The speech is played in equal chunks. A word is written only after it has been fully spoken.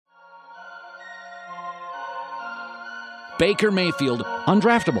Baker Mayfield,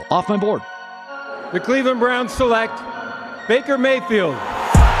 undraftable, off my board. The Cleveland Browns select Baker Mayfield. What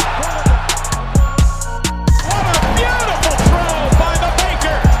a beautiful throw by the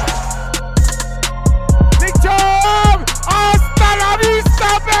Baker! Nick Chubb! Hasta la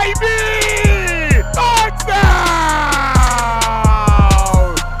vista, baby! Touchdown!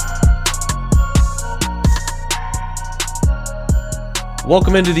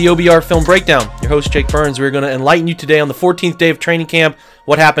 Welcome into the OBR Film Breakdown. Your host, Jake Burns. We're going to enlighten you today on the 14th day of training camp,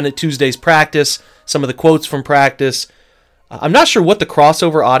 what happened at Tuesday's practice, some of the quotes from practice. I'm not sure what the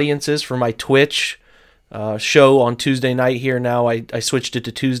crossover audience is for my Twitch show on Tuesday night here now. I switched it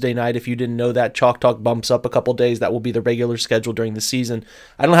to Tuesday night. If you didn't know that, Chalk Talk bumps up a couple days. That will be the regular schedule during the season.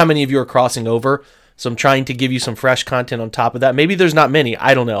 I don't know how many of you are crossing over, so I'm trying to give you some fresh content on top of that. Maybe there's not many.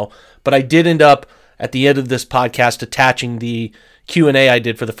 I don't know. But I did end up, at the end of this podcast, attaching the Q&A I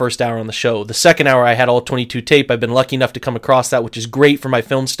did for the first hour on the show. The second hour, I had all 22 tape. I've been lucky enough to come across that, which is great for my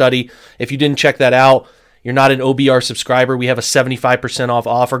film study. If you didn't check that out, you're not an OBR subscriber, we have a 75% off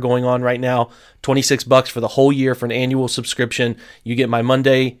offer going on right now. $26 for the whole year for an annual subscription. You get my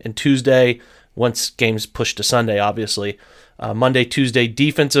Monday and Tuesday, once games push to Sunday, obviously. Monday, Tuesday,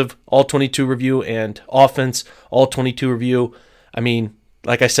 defensive all 22 review and offense all 22 review. I mean,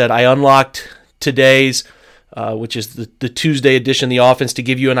 like I said, I unlocked today's which is the Tuesday edition, the offense, to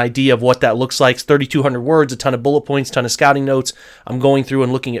give you an idea of what that looks like. It's 3,200 words, a ton of bullet points, a ton of scouting notes. I'm going through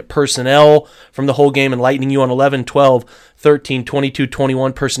and looking at personnel from the whole game, enlightening you on 11, 12, 13, 22,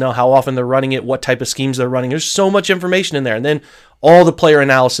 21 personnel, how often they're running it, what type of schemes they're running. There's so much information in there. And then all the player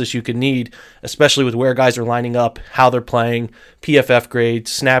analysis you could need, especially with where guys are lining up, how they're playing, PFF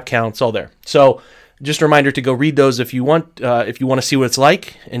grades, snap counts, all there. So just a reminder to go read those if you want to see what it's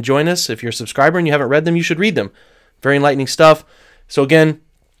like, and join us. If you're a subscriber and you haven't read them, you should read them. Very enlightening stuff. So again,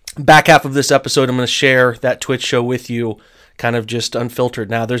 back half of this episode, I'm going to share that Twitch show with you, kind of just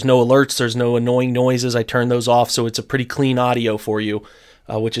unfiltered. Now, there's no alerts, there's no annoying noises. I turned those off, so it's a pretty clean audio for you,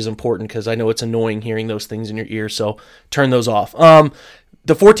 which is important because I know it's annoying hearing those things in your ear, so turn those off.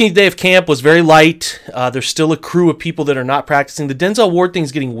 The 14th day of camp was very light. There's still a crew of people that are not practicing. The Denzel Ward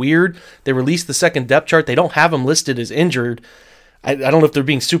thing's getting weird. They released the second depth chart. They don't have him listed as injured. I don't know if they're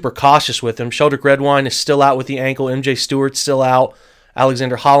being super cautious with him. Sheldrick Redwine is still out with the ankle. MJ Stewart's still out.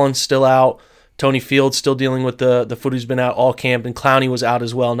 Alexander Holland's still out. Tony Fields still dealing with the foot who's been out all camp. And Clowney was out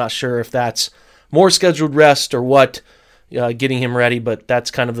as well. Not sure if that's more scheduled rest or what, getting him ready, but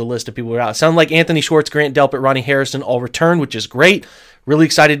that's kind of the list of people who are out. It sounds like Anthony Schwartz, Grant Delpit, Ronnie Harrison all return, which is great. Really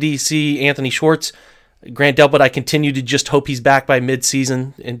excited to see Anthony Schwartz. Grant Delpit, I continue to just hope he's back by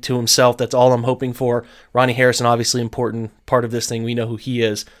midseason into himself. That's all I'm hoping for. Ronnie Harrison, obviously important part of this thing. We know who he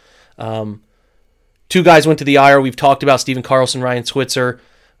is. Two guys went to the IR. We've talked about Stephen Carlson, Ryan Switzer.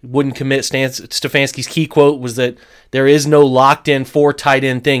 Wouldn't commit. Stefanski's key quote was that there is no locked-in 4 tight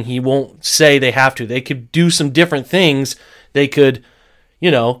end thing. He won't say they have to. They could do some different things. They could,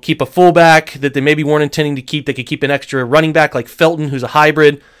 keep a fullback that they maybe weren't intending to keep. They could keep an extra running back like Felton, who's a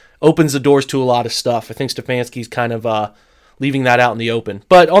hybrid. Opens the doors to a lot of stuff. I think Stefanski's kind of leaving that out in the open.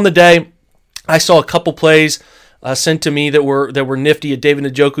 But on the day, I saw a couple plays sent to me that were nifty. A David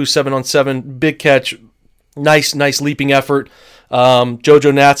Njoku 7-on-7 big catch, nice leaping effort. JoJo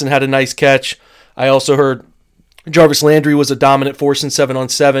Natson had a nice catch. I also heard Jarvis Landry was a dominant force in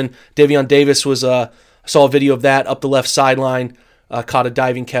 7-on-7. Davion Davis was saw a video of that up the left sideline. Caught a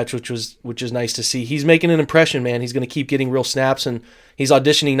diving catch, which is nice to see. He's making an impression, man. He's going to keep getting real snaps, and he's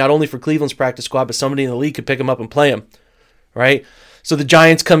auditioning not only for Cleveland's practice squad, but somebody in the league could pick him up and play him, right? So the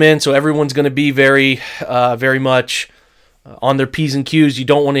Giants come in, so everyone's going to be very much on their P's and Q's. You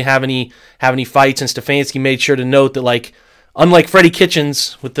don't want to have any fights, and Stefanski made sure to note that, like, unlike Freddie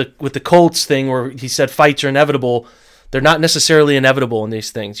Kitchens with the Colts thing where he said fights are inevitable, they're not necessarily inevitable in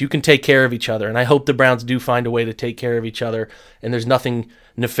these things. You can take care of each other, and I hope the Browns do find a way to take care of each other, and there's nothing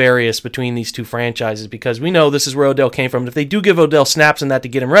nefarious between these two franchises, because we know this is where Odell came from. And if they do give Odell snaps in that to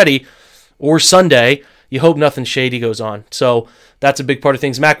get him ready, or Sunday, you hope nothing shady goes on. So that's a big part of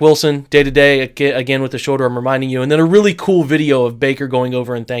things. Mack Wilson, day-to-day, again with the shoulder, I'm reminding you. And then a really cool video of Baker going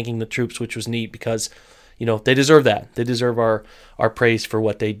over and thanking the troops, which was neat because, they deserve that. They deserve our praise for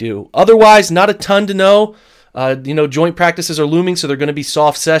what they do. Otherwise, not a ton to know. Joint practices are looming, so they're going to be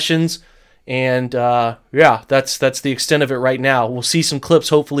soft sessions. And, that's the extent of it right now. We'll see some clips,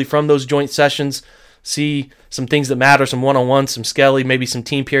 hopefully, from those joint sessions, see some things that matter, some one-on-ones, some Skelly, maybe some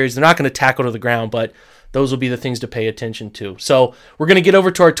team periods. They're not going to tackle to the ground, but those will be the things to pay attention to. So we're going to get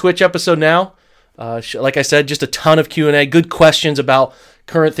over to our Twitch episode now. Like I said, just a ton of Q&A, good questions about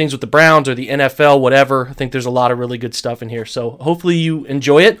current things with the Browns or the NFL, whatever. I think there's a lot of really good stuff in here. So hopefully you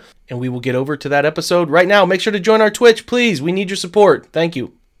enjoy it. and we will get over to that episode right now. Make sure to join our Twitch, please. We need your support. Thank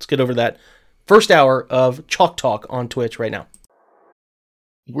you. Let's get over that first hour of Chalk Talk on Twitch right now.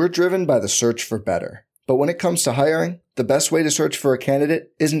 We're driven by the search for better. But when it comes to hiring, the best way to search for a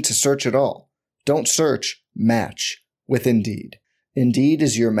candidate isn't to search at all. Don't search, match with Indeed. Indeed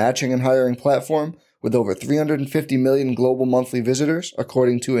is your matching and hiring platform with over 350 million global monthly visitors,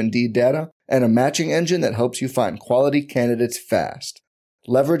 according to Indeed data, and a matching engine that helps you find quality candidates fast.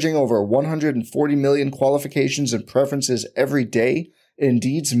 Leveraging over 140 million qualifications and preferences every day,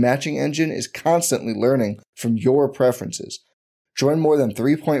 Indeed's matching engine is constantly learning from your preferences. Join more than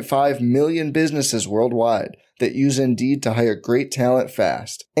 3.5 million businesses worldwide that use Indeed to hire great talent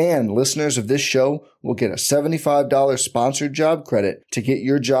fast. And listeners of this show will get a $75 sponsored job credit to get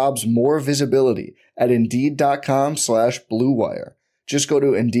your jobs more visibility at Indeed.com/Blue Wire. Just go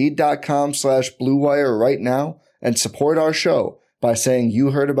to Indeed.com/Blue Wire right now and support our show by saying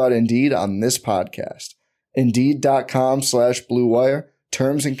you heard about Indeed on this podcast. Indeed.com/Blue Wire.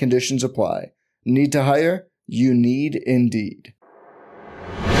 Terms and conditions apply. Need to hire? You need Indeed.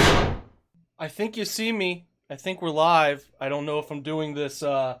 I think you see me. I think we're live. I don't know if I'm doing this.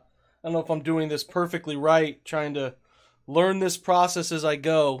 Perfectly right. Trying to learn this process as I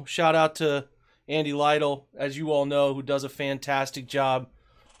go. Shout out to Andy Lytle, as you all know, who does a fantastic job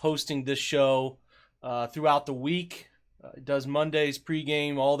hosting this show throughout the week. Does Mondays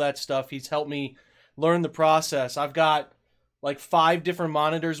pregame, all that stuff. He's helped me learn the process. I've got like 5 different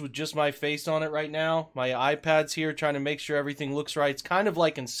monitors with just my face on it right now. My iPad's here, trying to make sure everything looks right. It's kind of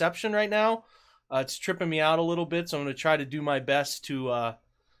like Inception right now. It's tripping me out a little bit, so I'm going to try to do my best to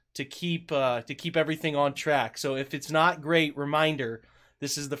keep everything on track. So if it's not great, reminder,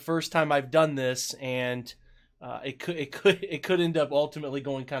 this is the first time I've done this, and it could end up ultimately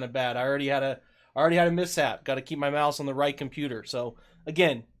going kind of bad. I already had a mishap. Got to keep my mouse on the right computer. So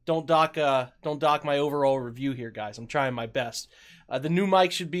again, don't dock my overall review here, guys. I'm trying my best. The new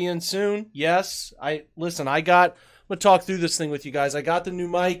mic should be in soon. Yes, I'm gonna talk through this thing with you guys. I got the new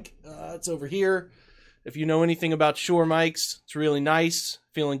mic. It's over here. If you know anything about Shure mics, it's really nice.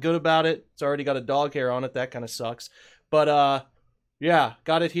 Feeling good about it. It's already got a dog hair on it. That kind of sucks. But yeah,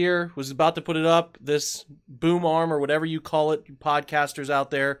 got it here. Was about to put it up. This boom arm or whatever you call it, you podcasters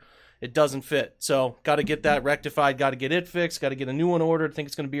out there, it doesn't fit. So got to get that rectified. Got to get it fixed. Got to get a new one ordered. I think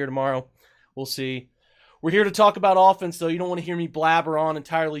it's going to be here tomorrow. We'll see. We're here to talk about offense, though. You don't want to hear me blabber on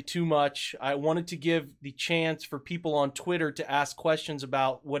entirely too much. I wanted to give the chance for people on Twitter to ask questions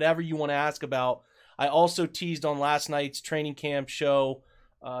about whatever you want to ask about. I also teased on last night's training camp show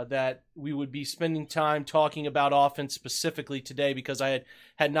that we would be spending time talking about offense specifically today because I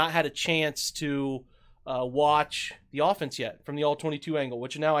had not had a chance to watch the offense yet from the All-22 angle,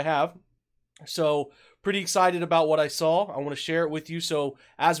 which now I have. So pretty excited about what I saw. I want to share it with you. So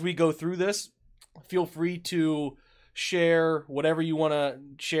as we go through this, feel free to share whatever you want to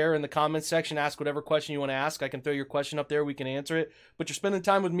share in the comments section. Ask whatever question you want to ask. I can throw your question up there. We can answer it. But you're spending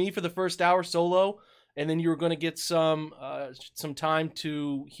time with me for the first hour solo, and then you're going to get some time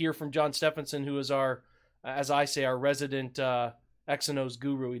to hear from John Stephenson, who is our, as I say, our resident X and O's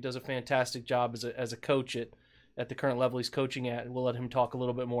guru. He does a fantastic job as a coach at the current level he's coaching at, and we'll let him talk a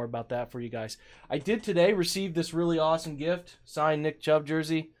little bit more about that for you guys. I did today receive this really awesome gift, signed Nick Chubb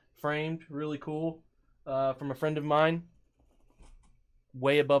jersey, framed, really cool, from a friend of mine,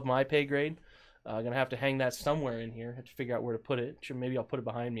 way above my pay grade. I'm going to have to hang that somewhere in here. Have to figure out where to put it. Maybe I'll put it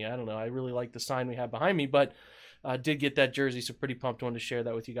behind me. I don't know. I really like the sign we have behind me, but I did get that jersey, so pretty pumped. Wanted to share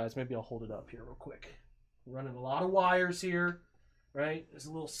that with you guys. Maybe I'll hold it up here real quick. Running a lot of wires here, right? There's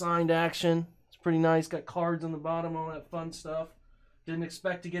a little signed action. It's pretty nice. Got cards on the bottom, all that fun stuff. Didn't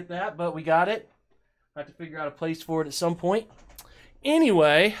expect to get that, but we got it. I have to figure out a place for it at some point.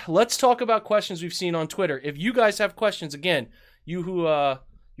 Anyway, let's talk about questions we've seen on Twitter. If you guys have questions, again, you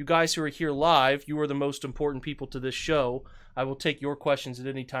guys who are here live, you are the most important people to this show. I will take your questions at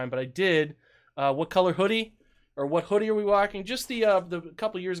any time. But I did, what color hoodie or what hoodie are we rocking? Just the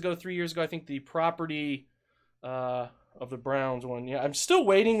couple years ago, 3 years ago, I think the property of the Browns one. Yeah, I'm still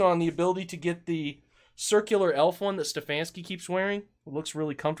waiting on the ability to get the circular elf one that Stefanski keeps wearing. It looks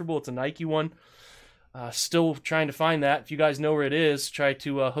really comfortable. It's a Nike one. Still trying to find that. If you guys know where it is, try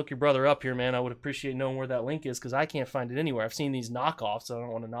to hook your brother up here, man. I would appreciate knowing where that link is because I can't find it anywhere. I've seen these knockoffs, so I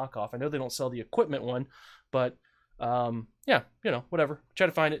don't want to knock off. I know they don't sell the equipment one, but yeah, whatever. Try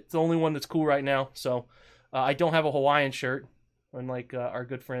to find it. It's the only one that's cool right now. So I don't have a Hawaiian shirt, unlike our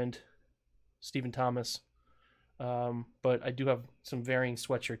good friend Stephen Thomas. But I do have some varying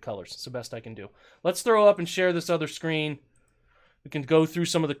sweatshirt colors. It's the best I can do. Let's throw up and share this other screen. We can go through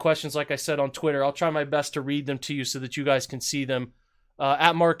some of the questions, like I said, on Twitter. I'll try my best to read them to you so that you guys can see them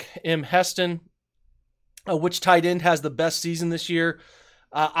At Mark M. Heston, which tight end has the best season this year?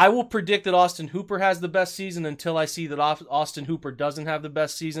 I will predict that Austin Hooper has the best season until I see that Austin Hooper doesn't have the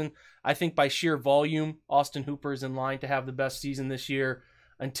best season. I think by sheer volume, Austin Hooper is in line to have the best season this year.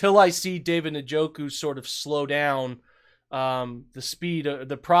 Until I see David Njoku sort of slow down the speed,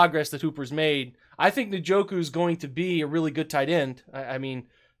 the progress that Hooper's made, I think Njoku is going to be a really good tight end. I mean,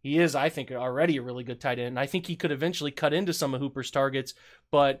 he is, I think, already a really good tight end. I think he could eventually cut into some of Hooper's targets.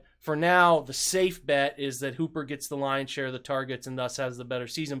 But for now, the safe bet is that Hooper gets the lion's share of the targets and thus has the better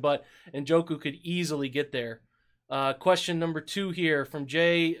season. But Njoku could easily get there. Question number 2 here from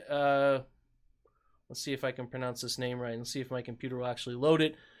Jay. Let's see if I can pronounce this name right. Let's see if my computer will actually load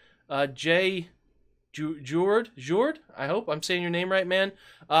it. Jay Jourd, I hope I'm saying your name right, man.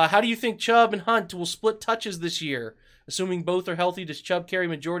 How do you think Chubb and Hunt will split touches this year? Assuming both are healthy, does Chubb carry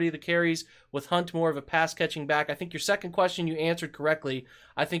majority of the carries with Hunt more of a pass-catching back? I think your second question you answered correctly.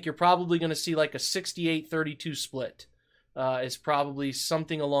 I think you're probably going to see like a 68-32 split. Is probably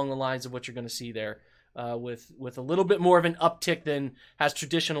something along the lines of what you're going to see there, with a little bit more of an uptick than has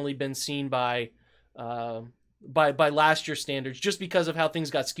traditionally been seen by last year's standards, just because of how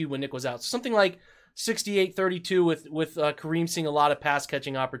things got skewed when Nick was out. So something like 68-32 with Kareem seeing a lot of pass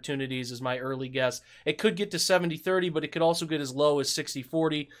catching opportunities is my early guess. It could get to 70-30, but it could also get as low as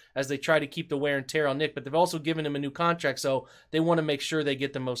 60-40 as they try to keep the wear and tear on Nick. But they've also given him a new contract, so they want to make sure they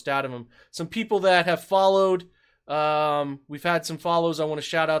get the most out of him. Some people that have followed, we've had some follows. I want to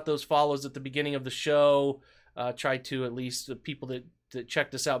shout out those follows at the beginning of the show. Try to, at least the people that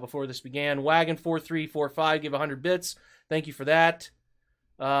checked us out before this began. Wagon4345 give 100 bits. Thank you for that.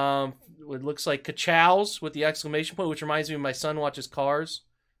 It looks like Kachows with the exclamation point, which reminds me of my son watches Cars,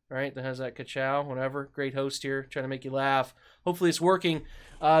 right? That has that Kachow, whatever. Great host here, trying to make you laugh. Hopefully it's working.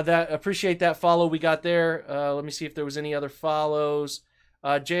 Appreciate that follow we got there. Let me see if there was any other follows.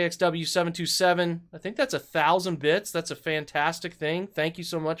 JXW727, I think that's 1,000 bits. That's a fantastic thing. Thank you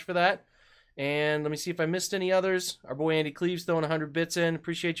so much for that. And let me see if I missed any others. Our boy Andy Cleves throwing 100 bits in.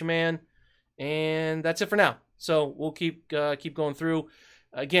 Appreciate you, man. And that's it for now. So we'll keep going through.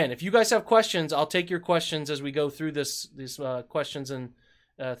 Again, if you guys have questions, I'll take your questions as we go through these questions and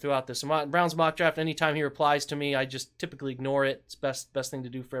throughout this. Brown's mock draft, anytime he replies to me, I just typically ignore it. It's best thing to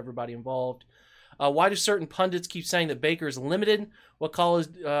do for everybody involved. Why do certain pundits keep saying that Baker is limited? What qualities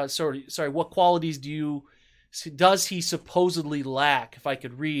does he supposedly lack? If I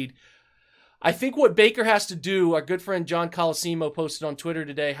could read. I think what Baker has to do, our good friend John Colosimo posted on Twitter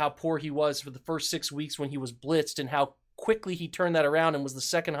today how poor he was for the first 6 weeks when he was blitzed and how quickly he turned that around and was the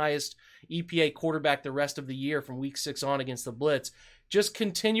second highest EPA quarterback the rest of the year from week 6 on against the blitz. Just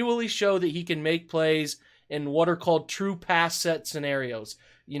continually show that he can make plays in what are called true pass set scenarios.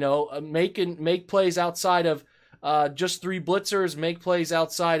 You know, make plays outside of just 3 blitzers, make plays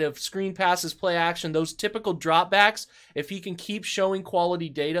outside of screen passes, play action, those typical dropbacks. If he can keep showing quality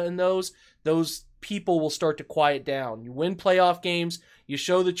data in those people will start to quiet down. You win playoff games, you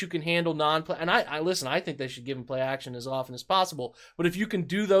show that you can handle non-play. And I think they should give him play action as often as possible. But if you can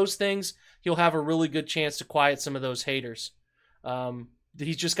do those things, he'll have a really good chance to quiet some of those haters.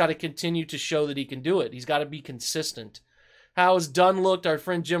 He's just got to continue to show that he can do it. He's got to be consistent. How has Dunn looked? Our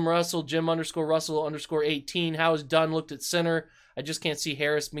friend Jim Russell, Jim_Russell_18. How has Dunn looked at center? I just can't see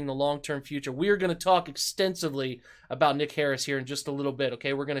Harris being the long-term future. We are going to talk extensively about Nick Harris here in just a little bit,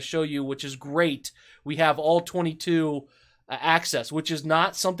 okay? We're going to show you, which is great. We have all 22 access, which is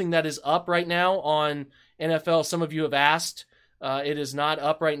not something that is up right now on NFL. Some of you have asked. It is not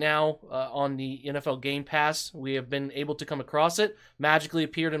up right now on the NFL Game Pass. We have been able to come across it. Magically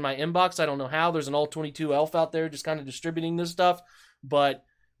appeared in my inbox. I don't know how. There's an all 22 elf out there just kind of distributing this stuff, but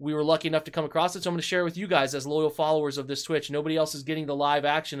we were lucky enough to come across it, so I'm going to share it with you guys as loyal followers of this Twitch. Nobody else is getting the live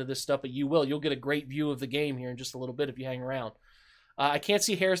action of this stuff, but you will. You'll get a great view of the game here in just a little bit if you hang around. I can't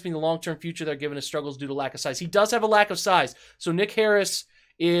see Harris being the long-term future there given his struggles due to lack of size. He does have a lack of size. So Nick Harris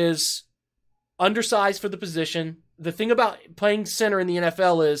is undersized for the position. The thing about playing center in the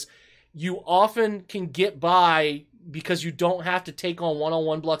NFL is you often can get by because you don't have to take on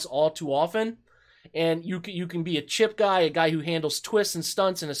one-on-one blocks all too often. And you can be a chip guy, a guy who handles twists and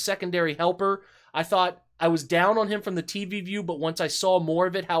stunts, and a secondary helper. I thought I was down on him from the TV view, but once I saw more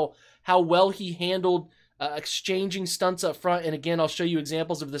of it, how well he handled exchanging stunts up front, and again, I'll show you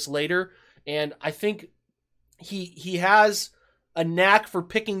examples of this later, and I think he has a knack for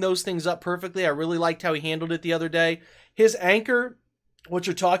picking those things up perfectly. I really liked how he handled it the other day. His anchor, what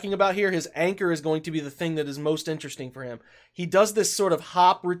you're talking about here, his anchor is going to be the thing that is most interesting for him. He does this sort of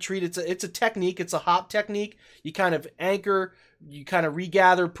hop retreat. It's a technique. It's a hop technique. You kind of anchor, you kind of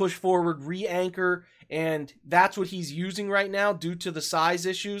regather, push forward, re-anchor, and that's what he's using right now due to the size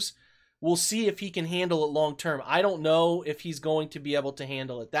issues. We'll see if he can handle it long term. I don't know if he's going to be able to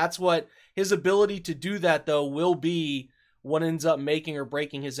handle it. That's what his ability to do that, though, will be what ends up making or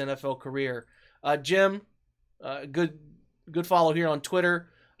breaking his NFL career. Jim, good follow here on Twitter.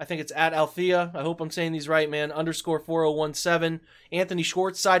 I think it's at Althea. I hope I'm saying these right, man. _4017. Anthony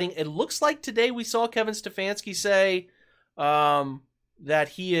Schwartz sighting. It looks like today we saw Kevin Stefanski say that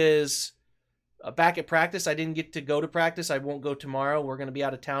he is back at practice. I didn't get to go to practice. I won't go tomorrow. We're going to be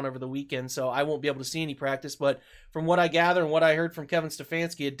out of town over the weekend, so I won't be able to see any practice. But from what I gather and what I heard from Kevin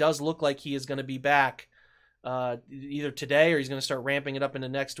Stefanski, it does look like he is going to be back either today or he's going to start ramping it up into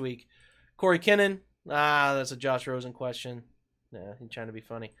next week. Corey Kinnan. That's a Josh Rosen question. Nah, he's trying to be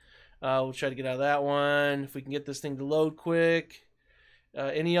funny. We'll try to get out of that one. If we can get this thing to load quick.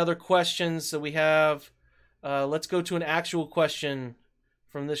 Any other questions that we have? Let's go to an actual question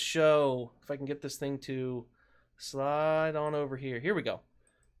from this show. If I can get this thing to slide on over here. Here we go.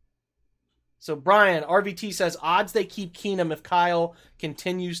 So Brian, RVT says, odds they keep Keenum if Kyle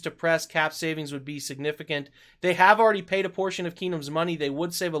continues to press, cap savings would be significant. They have already paid a portion of Keenum's money. They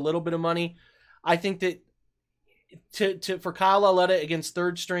would save a little bit of money. I think that for Kyle Lauletta against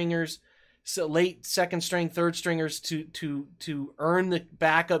third stringers, so late second string, third stringers to earn the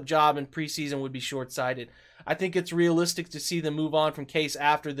backup job in preseason would be short-sighted. I think it's realistic to see them move on from Case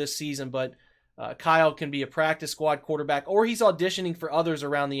after this season, but Kyle can be a practice squad quarterback, or he's auditioning for others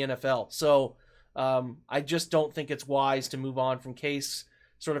around the NFL. So I just don't think it's wise to move on from Case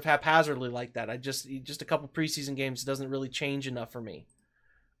sort of haphazardly like that. Just a couple preseason games doesn't really change enough for me.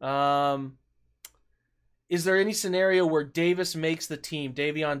 Is there any scenario where Davis makes the team,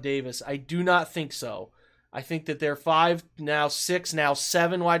 Davion Davis? I do not think so. I think that there are 5, now 6, now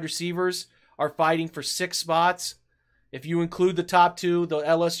 7 wide receivers are fighting for 6 spots. If you include the top 2, the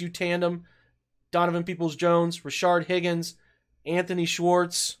LSU tandem, Donovan Peoples-Jones, Rashard Higgins, Anthony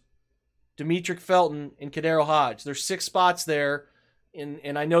Schwartz, Demetric Felton, and Kadero Hodge. There's 6 spots there,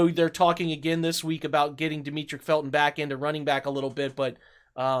 and I know they're talking again this week about getting Demetric Felton back into running back a little bit, but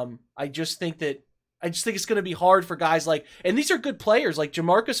I just think it's going to be hard for guys like, and these are good players, like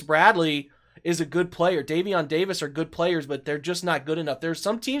Jamarcus Bradley is a good player. Davion Davis are good players, but they're just not good enough. There's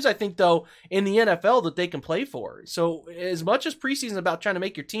some teams, I think, though, in the NFL that they can play for. So as much as preseason is about trying to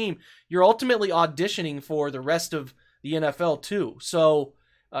make your team, you're ultimately auditioning for the rest of the NFL too. So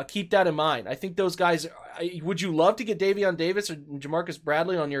keep that in mind. I think those guys, would you love to get Davion Davis or Jamarcus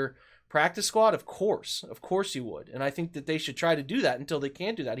Bradley on your practice squad? Of course you would. And I think that they should try to do that until they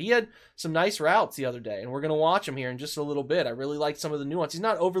can't do that. He had some nice routes the other day, and we're going to watch him here in just a little bit. I really like some of the nuance. He's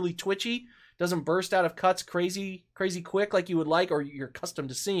not overly twitchy, doesn't burst out of cuts crazy quick like you would like, or you're accustomed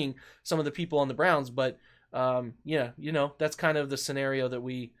to seeing some of the people on the Browns. But that's kind of the scenario that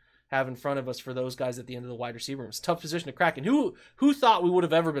we have in front of us for those guys at the end of the wide receiver room. It's a tough position to crack. And who thought we would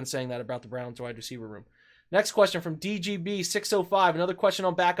have ever been saying that about the Browns wide receiver room? Next question from DGB605. Another question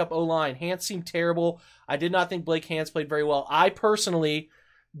on backup O-line. Hance seemed terrible. I did not think Blake Hance played very well. I personally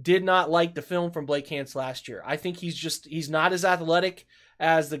did not like the film from Blake Hance last year. I think he's not as athletic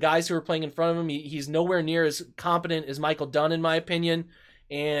as the guys who are playing in front of him. He's nowhere near as competent as Michael Dunn, in my opinion.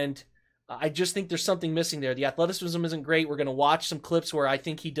 And I just think there's something missing there. The athleticism isn't great. We're going to watch some clips where I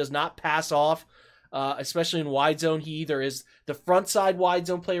think he does not pass off, especially in wide zone. He either is the front side wide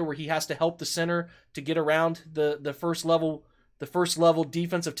zone player where he has to help the center to get around the first level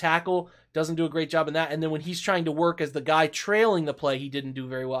defensive tackle, doesn't do a great job in that. And then when he's trying to work as the guy trailing the play, he didn't do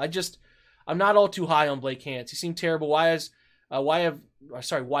very well. I'm not all too high on Blake Hance. He seemed terrible. Why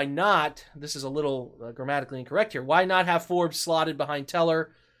not? This is a little grammatically incorrect here. Why not have Forbes slotted behind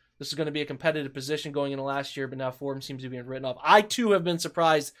Teller? This is going to be a competitive position going into last year, but now Forbes seems to be written off. I too have been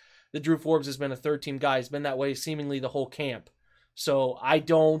surprised that Drew Forbes has been a third-team guy. He's been that way seemingly the whole camp. So I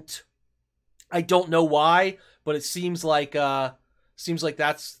don't know why, but it seems like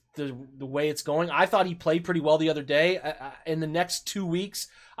that's the way it's going. I thought he played pretty well the other day. In the next 2 weeks,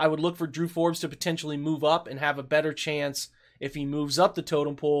 I would look for Drew Forbes to potentially move up and have a better chance if he moves up the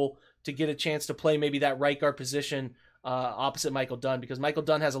totem pole to get a chance to play maybe that right guard position opposite Michael Dunn, because Michael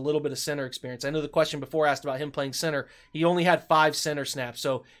Dunn has a little bit of center experience. I know the question before asked about him playing center. He only had 5 center snaps,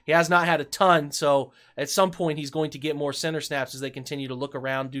 so he has not had a ton. So at some point, he's going to get more center snaps as they continue to look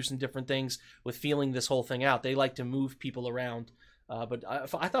around, do some different things with feeling this whole thing out. They like to move people around. But I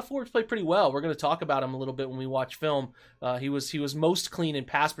thought Forbes played pretty well. We're going to talk about him a little bit when we watch film. He was most clean in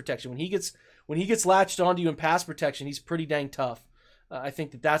pass protection. When he gets latched onto you in pass protection, he's pretty dang tough. I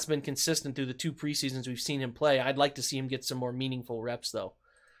think that's been consistent through the 2 preseasons we've seen him play. I'd like to see him get some more meaningful reps, though.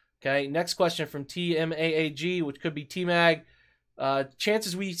 Okay, next question from TMAAG, which could be T-Mag.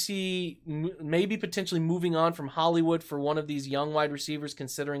 Chances we see maybe potentially moving on from Hollywood for one of these young wide receivers,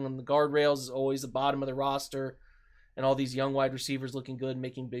 considering on the guardrails is always the bottom of the roster and all these young wide receivers looking good,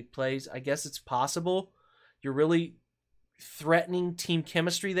 making big plays. I guess it's possible. You're really threatening team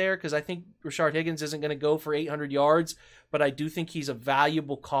chemistry there, because I think Rashard Higgins isn't going to go for 800 yards, but I do think he's a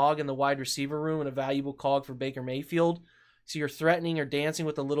valuable cog in the wide receiver room and a valuable cog for Baker Mayfield. So you're threatening or dancing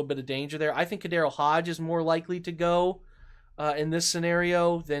with a little bit of danger there. I think Kadarius Hodge is more likely to go in this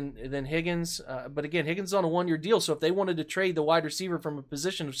scenario than Higgins. But again, Higgins is on a one-year deal, so if they wanted to trade the wide receiver from a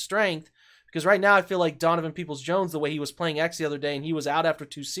position of strength, because right now I feel like Donovan Peoples-Jones, the way he was playing X the other day, and he was out after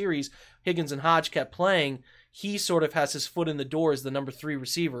 2 series, Higgins and Hodge kept playing, he sort of has his foot in the door as the number 3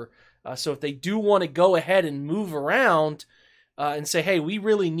 receiver. So if they do want to go ahead and move around and say, hey, we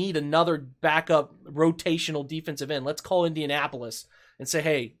really need another backup rotational defensive end, let's call Indianapolis and say,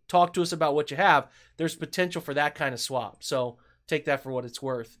 hey, talk to us about what you have, there's potential for that kind of swap. So take that for what it's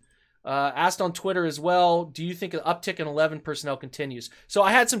worth. Asked on Twitter as well, do you think an uptick in 11 personnel continues? So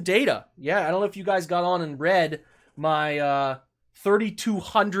I had some data. Yeah, I don't know if you guys got on and read my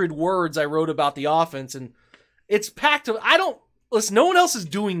 3,200 words I wrote about the offense, and it's packed. Listen, no one else is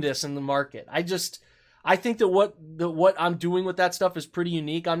doing this in the market. I think that what I'm doing with that stuff is pretty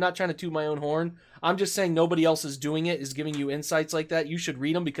unique. I'm not trying to toot my own horn. I'm just saying nobody else is doing it, is giving you insights like that. You should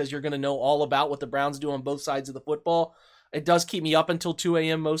read them because you're going to know all about what the Browns do on both sides of the football. It does keep me up until 2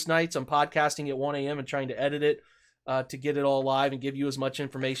 a.m. most nights. I'm podcasting at 1 a.m. and trying to edit it to get it all live and give you as much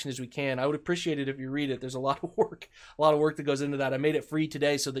information as we can. I would appreciate it if you read it. There's a lot of work that goes into that. I made it free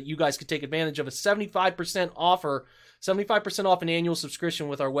today so that you guys could take advantage of a 75% offer, 75% off an annual subscription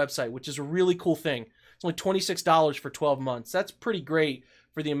with our website, which is a really cool thing. It's only $26 for 12 months. That's pretty great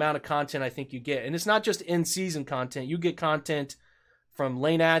for the amount of content I think you get. And it's not just in-season content. You get content from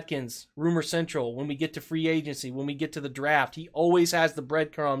Lane Atkins, Rumor Central, when we get to free agency, when we get to the draft. He always has the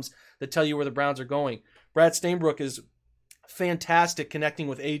breadcrumbs that tell you where the Browns are going. Brad Stainbrook is fantastic connecting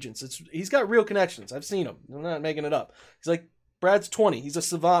with agents. He's got real connections. I've seen him. I'm not making it up. He's like, Brad's 20. He's a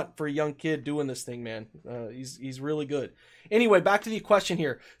savant for a young kid doing this thing, man. He's really good. Anyway, back to the question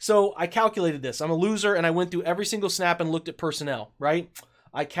here. So I calculated this. I'm a loser, and I went through every single snap and looked at personnel, right?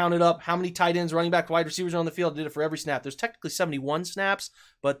 I counted up how many tight ends, running back, wide receivers are on the field. I did it for every snap. There's technically 71 snaps,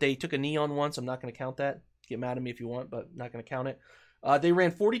 but they took a knee on one, so I'm not going to count that. Get mad at me if you want, but not going to count it. They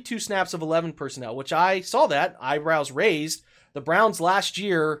ran 42 snaps of 11 personnel, which I saw that. Eyebrows raised. The Browns last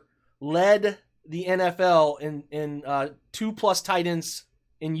year led the NFL in 2+ tight ends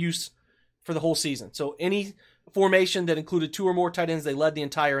in use for the whole season. So any formation that included 2 or more tight ends, they led the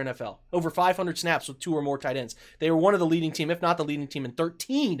entire NFL. Over 500 snaps with 2 or more tight ends. They were one of the leading team, if not the leading team, in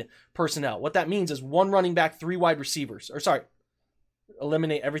 13 personnel. What that means is 1 running back, 3 wide receivers.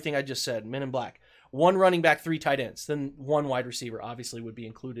 Eliminate everything I just said, men in black. 1 running back, 3 tight ends. Then 1 wide receiver obviously would be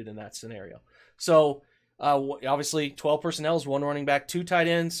included in that scenario. So obviously 12 personnel is 1 running back, 2 tight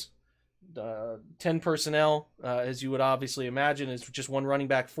ends. 10 personnel, as you would obviously imagine, is just 1 running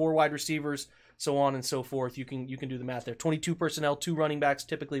back, 4 wide receivers, so on and so forth. You can do the math there. 22 personnel, 2 running backs,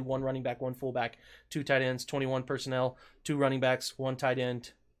 typically 1 running back, 1 fullback, 2 tight ends. 21 personnel, 2 running backs, 1 tight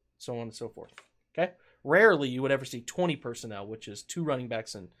end, so on and so forth. Okay? Rarely you would ever see 20 personnel, which is 2 running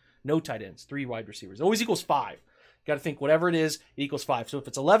backs and no tight ends, 3 wide receivers. It always equals 5. Got to think whatever it is, it equals 5. So if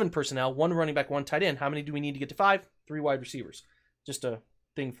it's 11 personnel, 1 running back, 1 tight end, how many do we need to get to 5? 3 wide receivers. Just a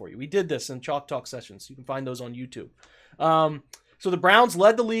thing for you. We did this in Chalk Talk sessions. You can find those on YouTube. So the Browns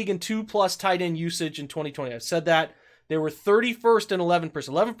led the league in 2+ tight end usage in 2020. I've said that. They were 31st in 11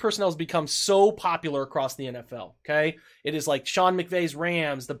 personnel. 11 personnel has become so popular across the NFL, okay? It is like Sean McVay's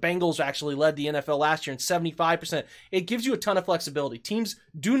Rams. The Bengals actually led the NFL last year in 75%. It gives you a ton of flexibility. Teams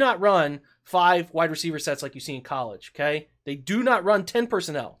do not run 5 wide receiver sets like you see in college, okay? They do not run 10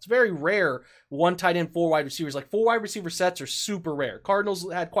 personnel. It's very rare, 1 tight end, 4 wide receivers. Like 4 wide receiver sets are super rare.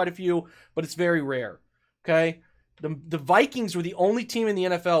 Cardinals had quite a few, but it's very rare, okay? The Vikings were the only team in the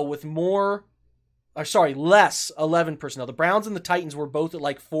NFL with less 11 personnel. The Browns and the Titans were both at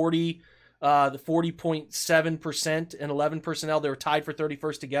like 40.7% and 11 personnel. They were tied for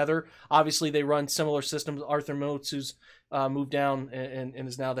 31st together. Obviously, they run similar systems. Arthur Moats, who's moved down and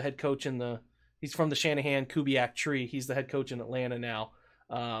is now the head coach he's from the Shanahan Kubiak tree. He's the head coach in Atlanta now.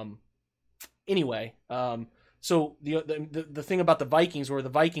 So the thing about the Vikings were the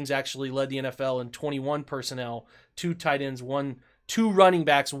Vikings actually led the NFL in 21 personnel, 2 tight ends, 2 running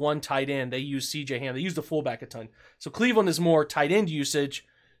backs, 1 tight end. They use C.J. Ham. They use the fullback a ton. So Cleveland is more tight end usage.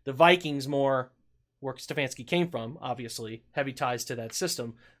 The Vikings more, where Stefanski came from, obviously, heavy ties to that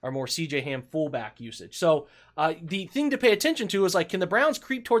system, are more C.J. Ham fullback usage. So the thing to pay attention to is, like, can the Browns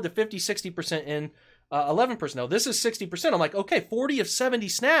creep toward the 50-60% in 11 personnel. This is 60%. I'm like, okay, 40 of 70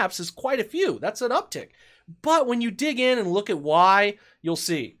 snaps is quite a few. That's an uptick. But when you dig in and look at why, you'll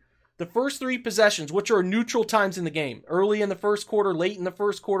see. The first 3 possessions, which are neutral times in the game, early in the first quarter, late in the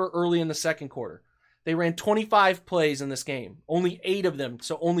first quarter, early in the second quarter. They ran 25 plays in this game. Only 8 of them,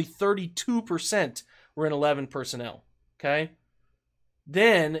 so only 32% were in 11 personnel. Okay?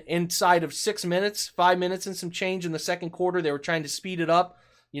 Then, inside of 6 minutes, 5 minutes and some change in the second quarter, they were trying to speed it up,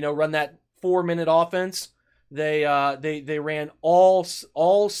 run that 4-minute offense. They ran all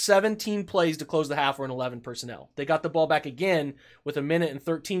 17 plays to close the half were in 11 personnel. They got the ball back again with 1 minute and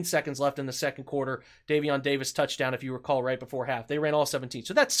 13 seconds left in the second quarter. Davion Davis touchdown, if you recall, right before half. They ran all 17.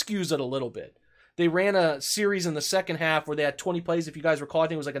 So that skews it a little bit. They ran a series in the second half where they had 20 plays. If you guys recall, I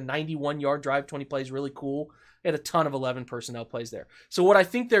think it was like a 91-yard drive, 20 plays, really cool. They had a ton of 11 personnel plays there. So what I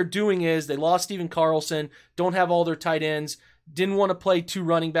think they're doing is they lost Steven Carlson, don't have all their tight ends, didn't want to play 2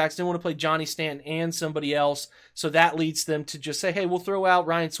 running backs, didn't want to play Johnny Stanton and somebody else. So that leads them to just say, hey, we'll throw out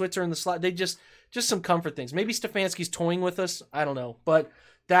Ryan Switzer in the slot. They just some comfort things. Maybe Stefanski's toying with us. I don't know. But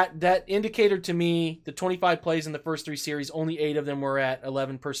that indicator to me, the 25 plays in the first 3 series, only 8 of them were at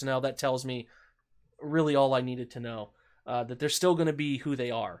 11 personnel. That tells me really all I needed to know. That they're still going to be who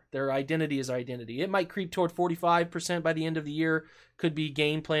they are. Their identity is identity. It might creep toward 45% by the end of the year. Could be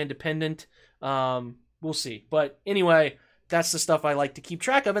game plan dependent. We'll see. But anyway, that's the stuff I like to keep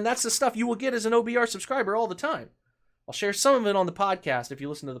track of, and that's the stuff you will get as an OBR subscriber all the time. I'll share some of it on the podcast if you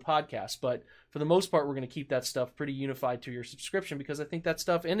listen to the podcast, but for the most part, we're going to keep that stuff pretty unified to your subscription because I think that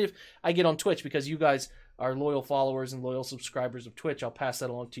stuff, and if I get on Twitch, because you guys are loyal followers and loyal subscribers of Twitch, I'll pass that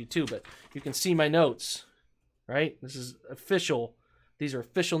along to you too, but you can see my notes, right? This is official. These are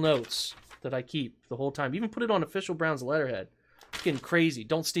official notes that I keep the whole time. Even put it on official Browns letterhead. It's getting crazy.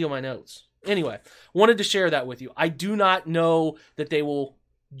 Don't steal my notes. Anyway, wanted to share that with you. I do not know that they will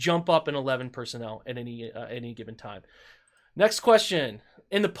jump up in 11 personnel at any given time. Next question.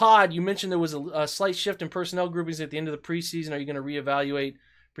 In the pod, you mentioned there was a slight shift in personnel groupings at the end of the preseason. Are you going to reevaluate,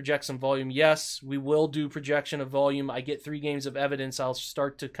 project some volume? Yes, we will do projection of volume. I get 3 games of evidence. I'll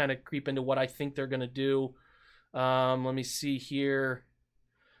start to kind of creep into what I think they're going to do. Let me see here.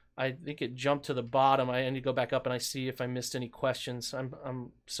 I think it jumped to the bottom. I need to go back up and I see if I missed any questions.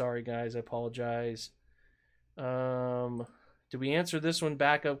 I'm sorry, guys. I apologize. Did we answer this one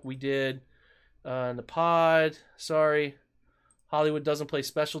back up? We did in the pod. Sorry. Hollywood doesn't play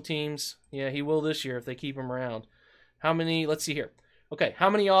special teams. Yeah, he will this year if they keep him around. How many? Let's see here. Okay, how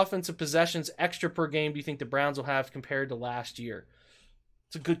many offensive possessions extra per game do you think the Browns will have compared to last year?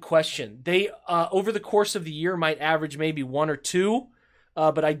 It's a good question. They, over the course of the year, might average maybe 1 or 2.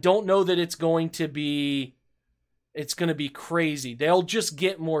 But I don't know that it's going to be crazy. They'll just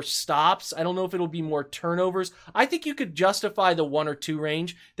get more stops. I don't know if it'll be more turnovers. I think you could justify the 1 or 2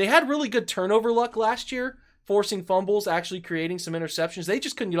 range. They had really good turnover luck last year, forcing fumbles, actually creating some interceptions. They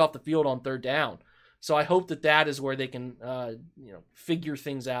just couldn't get off the field on 3rd down. So I hope that is where they can, figure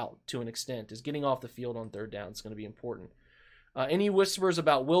things out to an extent, is getting off the field on 3rd down. It's going to be important. Any whispers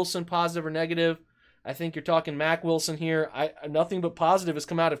about Wilson, positive or negative? I think you're talking Mac Wilson here. Nothing but positive has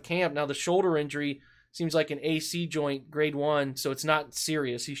come out of camp. Now the shoulder injury seems like an AC joint, grade 1, so it's not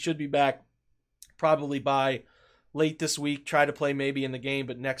serious. He should be back probably by late this week. Try to play maybe in the game,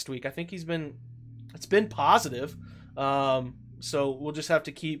 but next week. I think it's been positive. So we'll just have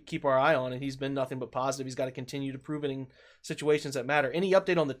to keep our eye on it. He's been nothing but positive. He's got to continue to prove it in situations that matter. Any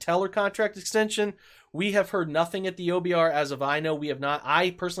update on the Teller contract extension? We have heard nothing at the OBR as of I know. We have not.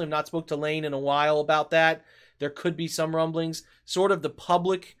 I personally have not spoke to Lane in a while about that. There could be some rumblings. Sort of the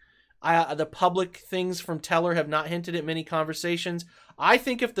public things from Teller have not hinted at many conversations. I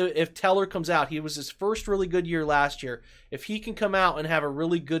think if Teller comes out, he was his first really good year last year. If he can come out and have a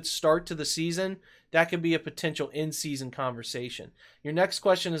really good start to the season, that could be a potential in-season conversation. Your next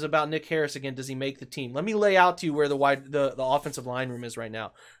question is about Nick Harris again. Does he make the team? Let me lay out to you where the offensive line room is right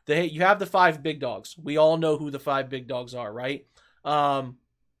now. You have the 5 big dogs. We all know who the 5 big dogs are, right?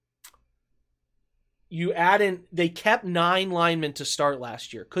 You add in, they kept 9 linemen to start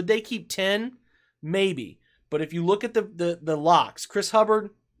last year. Could they keep 10? Maybe. But if you look at the locks, Chris Hubbard,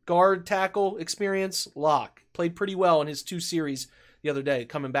 guard tackle experience, lock. Played pretty well in his 2 series the other day,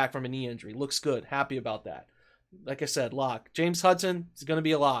 coming back from a knee injury. Looks good. Happy about that. Like I said, lock. James Hudson is going to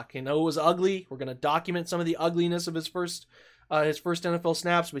be a lock. I know it was ugly. We're going to document some of the ugliness of his first NFL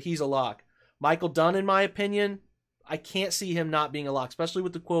snaps, but he's a lock. Michael Dunn, in my opinion, I can't see him not being a lock, especially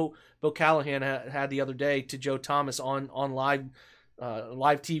with the quote Bill Callahan had the other day to Joe Thomas on live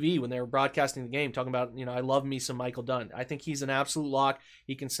live TV when they were broadcasting the game, talking about, I love me some Michael Dunn. I think he's an absolute lock.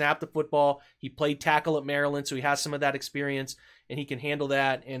 He can snap the football. He played tackle at Maryland, so he has some of that experience, and he can handle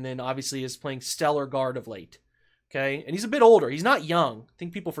that. And then obviously is playing stellar guard of late. Okay, and he's a bit older. He's not young. I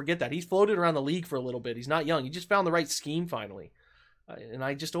think people forget that. He's floated around the league for a little bit. He's not young. He just found the right scheme finally. And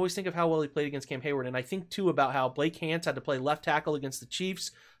I just always think of how well he played against Cam Hayward. And I think, too, about how Blake Hance had to play left tackle against the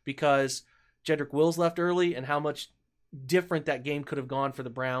Chiefs because Jedrick Wills left early, and how much different that game could have gone for the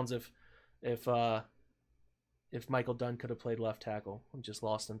Browns if Michael Dunn could have played left tackle. I'm just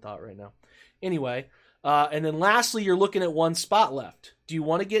lost in thought right now. Anyway, and then lastly, you're looking at one spot left. Do you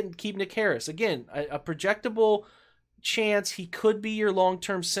want to keep Nick Harris? Again, a projectable chance he could be your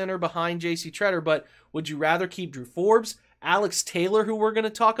long-term center behind J.C. Tretter, but would you rather keep Drew Forbes? Alex Taylor, who we're going to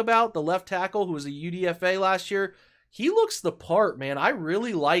talk about, the left tackle who was a UDFA last year, he looks the part, man. I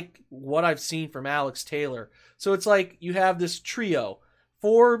really like what I've seen from Alex Taylor. So it's like you have this trio,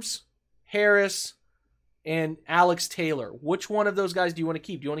 Forbes, Harris, and Alex Taylor. Which one of those guys do you want to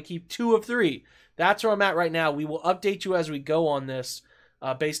keep? Do you want to keep 2 of 3? That's where I'm at right now. We will update you as we go on this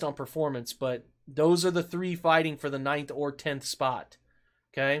based on performance, but those are the 3 fighting for the 9th or 10th spot.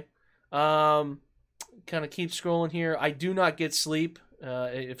 Okay? Kind of keep scrolling here. I do not get sleep.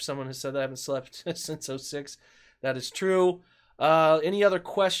 If someone has said that I haven't slept since 06, that is true. Any other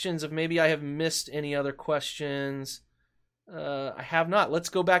questions? If maybe I have missed any other questions. I have not. Let's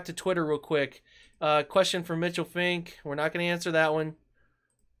go back to Twitter real quick. Question from Mitchell Fink. We're not going to answer that one.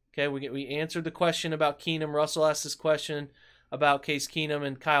 Okay, we answered the question about Keenum. Russell asked this question about Case Keenum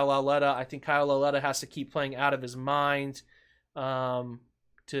and Kyle Lauletta. I think Kyle Lauletta has to keep playing out of his mind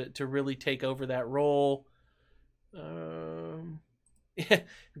to really take over that role.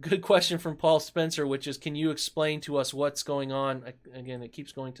 Good question from Paul Spencer, which is, can you explain to us what's going on? Again, it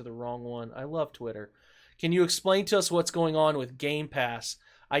keeps going to the wrong one. I love Twitter. Can you explain to us what's going on with Game Pass?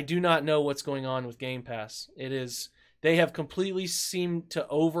 I do not know what's going on with Game Pass. They have completely seemed to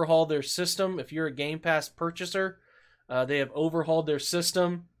overhaul their system. If you're a Game Pass purchaser, they have overhauled their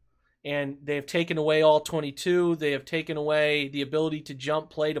system, and they have taken away all 22. They have taken away the ability to jump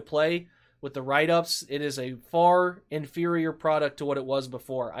play to play with the write-ups. It is a far inferior product to what it was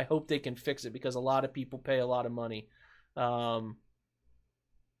before. I hope they can fix it because a lot of people pay a lot of money.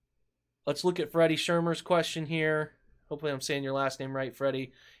 Let's look at Freddie Shermer's question here. Hopefully I'm saying your last name right,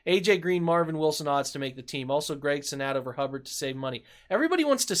 Freddie. AJ Green, Marvin Wilson odds to make the team. Also Greg Senat over Hubbard to save money. Everybody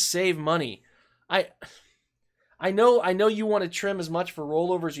wants to save money. I know you want to trim as much for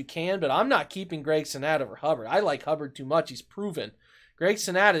rollover as you can, but I'm not keeping Greg Senat over Hubbard. I like Hubbard too much. He's proven. Greg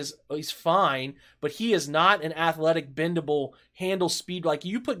Senat he's fine, but he is not an athletic, bendable, handle speed. Like,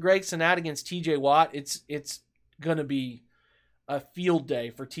 you put Greg Senat against TJ Watt, it's going to be a field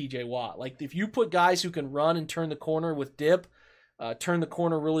day for TJ Watt. Like, if you put guys who can run and turn the corner with dip, turn the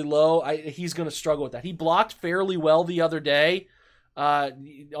corner really low, he's going to struggle with that. He blocked fairly well the other day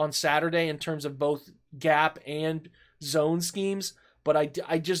on Saturday in terms of both gap and zone schemes, but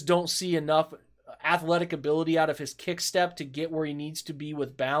I just don't see enough athletic ability out of his kick step to get where he needs to be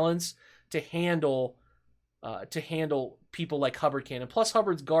with balance to handle people like Hubbard can. And plus,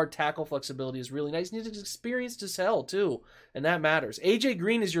 Hubbard's guard tackle flexibility is really nice, and he's experienced as hell too, and that matters. AJ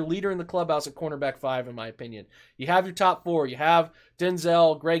Green is your leader in the clubhouse at cornerback 5, in my opinion. You have your top 4. You have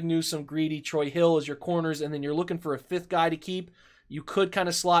Denzel, Greg Newsome, Greedy, Troy Hill as your corners, and then you're looking for a 5th guy to keep. You could kind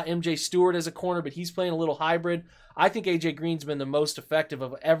of slot MJ Stewart as a corner, but he's playing a little hybrid. I think AJ Green's been the most effective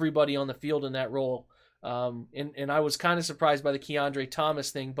of everybody on the field in that role. And I was kind of surprised by the Keandre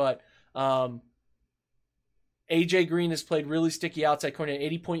Thomas thing, but AJ Green has played really sticky outside corner,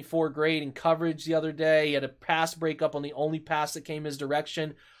 80.4 grade in coverage the other day. He had a pass breakup on the only pass that came his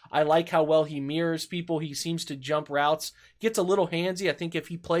direction. I like how well he mirrors people. He seems to jump routes. Gets a little handsy. I think if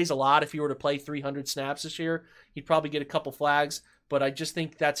he plays a lot, if he were to play 300 snaps this year, he'd probably get a couple flags. But I just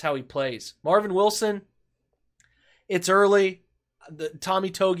think that's how he plays. Marvin Wilson, it's early. Tommy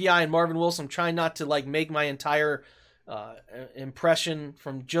Togiai and Marvin Wilson, I'm trying not to make my entire impression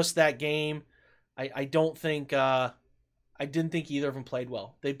from just that game. I didn't think either of them played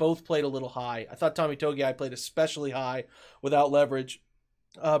well. They both played a little high. I thought Tommy Togiai played especially high without leverage.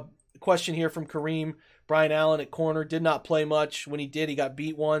 Question here from Kareem. Brian Allen at corner did not play much. When he did, he got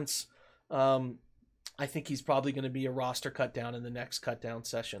beat once. I think he's probably going to be a roster cut down in the next cut down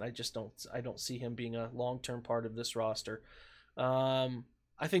session. I don't see him being a long-term part of this roster.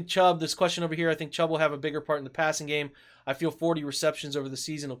 I think Chubb, this question over here, I think Chubb will have a bigger part in the passing game. I feel 40 receptions over the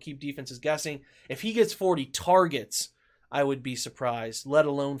season will keep defenses guessing. If he gets 40 targets, I would be surprised, let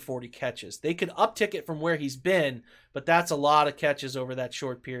alone 40 catches. They could uptick it from where he's been, but that's a lot of catches over that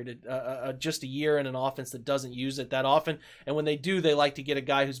short period. Just a year in an offense that doesn't use it that often, and when they do, they like to get a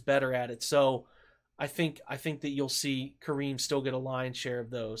guy who's better at it. So I think that you'll see Kareem still get a lion's share of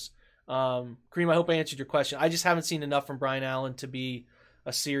those. Kareem, I hope I answered your question. I just haven't seen enough from Brian Allen to be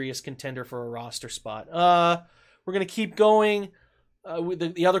a serious contender for a roster spot. We're going to keep going.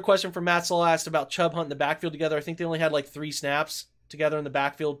 The other question from Matt Saul asked about Chubb Hunt in the backfield together. I think they only had like 3 snaps together in the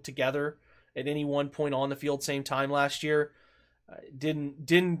backfield together at any one point on the field same time last year.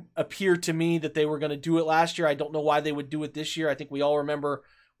 Didn't appear to me that they were going to do it last year. I don't know why they would do it this year. I think we all remember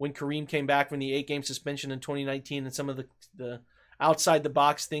when Kareem came back from the 8-game suspension in 2019 and some of the outside the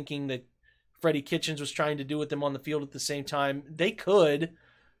box thinking that Freddie Kitchens was trying to do with them on the field at the same time. They could,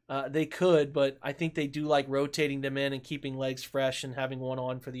 but I think they do like rotating them in and keeping legs fresh and having one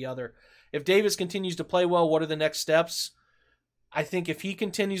on for the other. If Davis continues to play well, what are the next steps? I think if he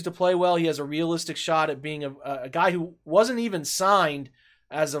continues to play well, he has a realistic shot at being a guy who wasn't even signed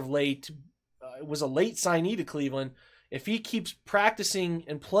as of late. Was a late signee to Cleveland. If he keeps practicing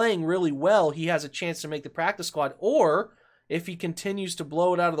and playing really well, he has a chance to make the practice squad. Or if he continues to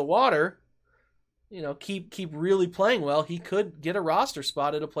blow it out of the water, keep really playing well, he could get a roster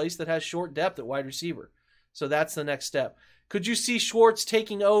spot at a place that has short depth at wide receiver. So that's the next step. Could you see Schwartz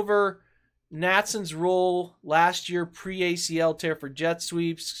taking over Natson's role last year pre-ACL tear for jet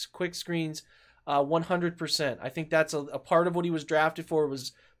sweeps, quick screens? 100%. I think that's a part of what he was drafted for,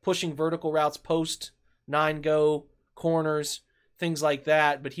 was pushing vertical routes, post, 9-go, corners, things like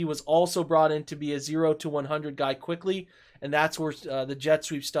that. But he was also brought in to be a 0 to 100 guy quickly, and that's where the jet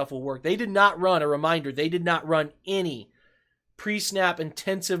sweep stuff will work. They did not run any pre-snap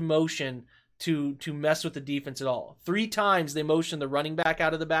intensive motion to mess with the defense at all. 3 times they motioned the running back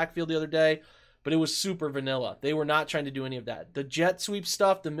out of the backfield the other day, but it was super vanilla. They were not trying to do any of that. The jet sweep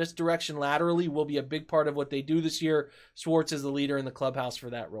stuff, the misdirection laterally, will be a big part of what they do this year. Schwartz is the leader in the clubhouse for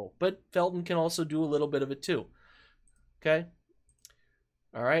that role, but Felton can also do a little bit of it too. Okay?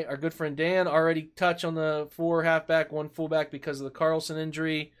 All right, our good friend Dan already touched on the 4 halfback, 1 fullback because of the Carlson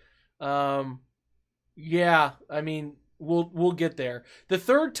injury. Yeah, I mean, we'll get there. The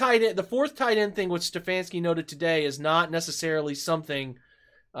 4th tight end thing, which Stefanski noted today, is not necessarily something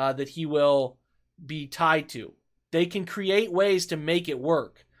that he will be tied to. They can create ways to make it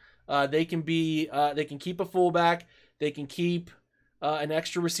work. They can keep a fullback. They can keep an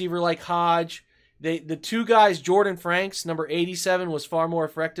extra receiver like Hodge. The 2 guys, Jordan Franks, number 87, was far more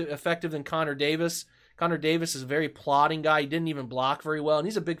effective than Connor Davis. Connor Davis is a very plodding guy. He didn't even block very well, and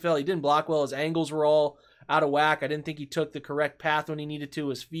he's a big fella. He didn't block well. His angles were all out of whack. I didn't think he took the correct path when he needed to.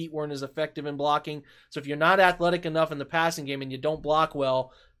 His feet weren't as effective in blocking. So if you're not athletic enough in the passing game and you don't block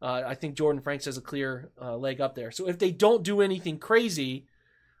well, I think Jordan Franks has a clear leg up there. So if they don't do anything crazy,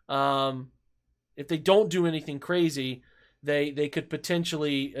 they could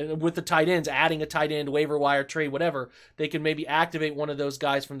potentially, with the tight ends, adding a tight end, waiver wire trade, whatever, they can maybe activate one of those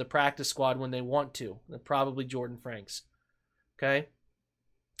guys from the practice squad when they want to. Probably Jordan Franks. Okay.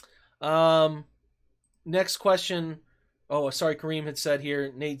 Next question. Oh, sorry, Kareem had said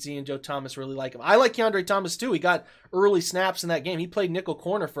here, Nate Z and Joe Thomas really like him. I like Keandre Thomas too. He got early snaps in that game. He played nickel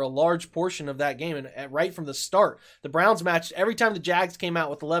corner for a large portion of that game, and right from the start. The Browns matched every time the Jags came out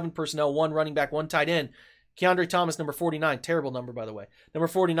with 11 personnel, 1 running back, 1 tight end. Keandre Thomas, number 49, terrible number, by the way. Number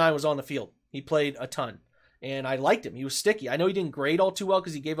 49 was on the field. He played a ton, and I liked him. He was sticky. I know he didn't grade all too well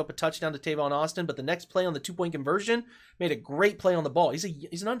because he gave up a touchdown to Tavon Austin, but the next play on the 2-point conversion made a great play on the ball. He's an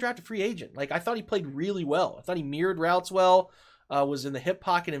undrafted free agent. I thought he played really well. I thought he mirrored routes well, was in the hip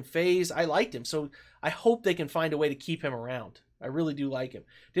pocket and phase. I liked him, so I hope they can find a way to keep him around. I really do like him.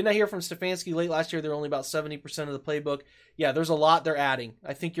 Didn't I hear from Stefanski late last year they're only about 70% of the playbook? Yeah, there's a lot they're adding.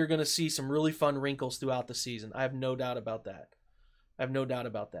 I think you're going to see some really fun wrinkles throughout the season. I have no doubt about that.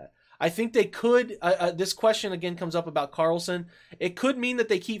 I think they could, this question again comes up about Carlson. It could mean that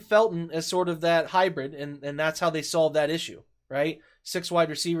they keep Felton as sort of that hybrid, and that's how they solve that issue, right? 6 wide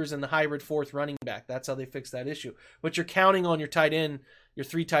receivers and the hybrid 4th running back. That's how they fix that issue. But you're counting on your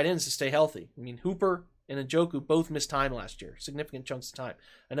 3 tight ends to stay healthy. I mean, Hooper and Njoku both missed time last year, significant chunks of time.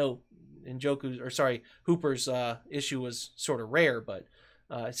 I know Hooper's issue was sort of rare, but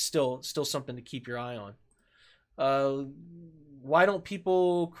it's still something to keep your eye on. Why don't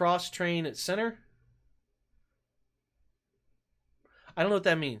people cross-train at center? I don't know what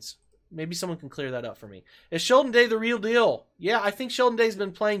that means. Maybe someone can clear that up for me. Is Sheldon Day the real deal? Yeah, I think Sheldon Day's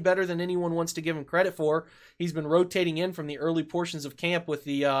been playing better than anyone wants to give him credit for. He's been rotating in from the early portions of camp with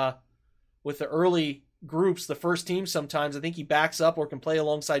the early groups, the first team sometimes. I think he backs up or can play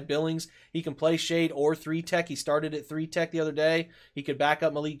alongside Billings. He can play shade or 3-tech. He started at 3-tech the other day. He could back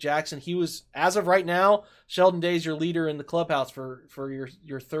up Malik Jackson. He was, as of right now, Sheldon Day's your leader in the clubhouse for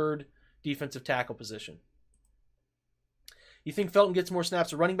your third defensive tackle position. You think Felton gets more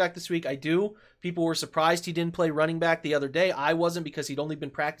snaps at running back this week? I do. People were surprised he didn't play running back the other day. I wasn't, because he'd only been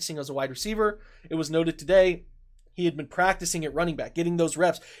practicing as a wide receiver. It was noted today he had been practicing at running back, getting those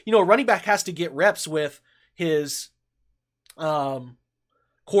reps. You know, a running back has to get reps with his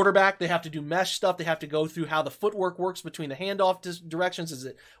quarterback. They have to do mesh stuff. They have to go through how the footwork works between the handoff directions. Is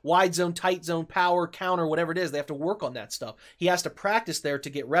it wide zone, tight zone, power, counter, whatever it is? They have to work on that stuff. He has to practice there to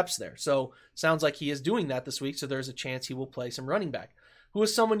get reps there. So sounds like he is doing that this week, so there's a chance he will play some running back. Who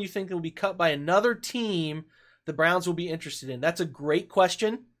is someone you think will be cut by another team the Browns will be interested in? That's a great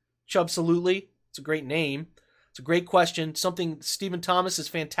question. Chubbsolutely. It's a great name. It's a great question. Something Stephen Thomas is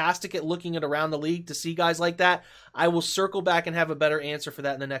fantastic at looking at around the league to see guys like that. I will circle back and have a better answer for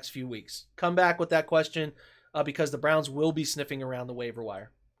that in the next few weeks. Come back with that question because the Browns will be sniffing around the waiver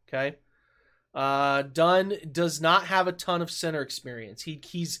wire. Okay. Dunn does not have a ton of center experience.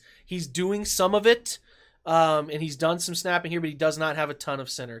 He's doing some of it, and he's done some snapping here, but he does not have a ton of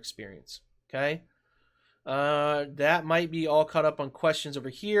center experience. Okay. That might be all caught up on questions over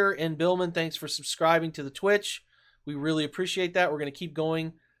here. And Billman, thanks for subscribing to the Twitch. We really appreciate that. We're going to keep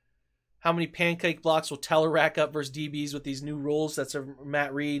going. How many pancake blocks will Teller rack up versus DBs with these new rules? That's a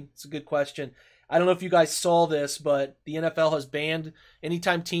Matt Reed. It's a good question. I don't know if you guys saw this, but the NFL has banned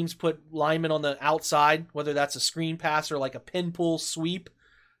anytime teams put linemen on the outside, whether that's a screen pass or like a pin pull sweep,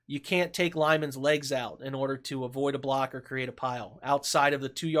 you can't take linemen's legs out in order to avoid a block or create a pile outside of the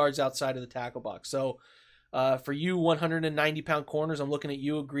 2 yards outside of the tackle box. So for you 190-pound corners, I'm looking at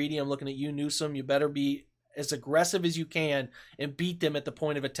you, Greedy. I'm looking at you, Newsome. You better be as aggressive as you can and beat them at the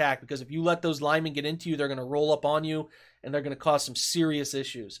point of attack, because if you let those linemen get into you, they're going to roll up on you, and they're going to cause some serious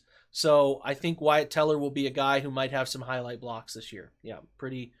issues. So I think Wyatt Teller will be a guy who might have some highlight blocks this year. Yeah,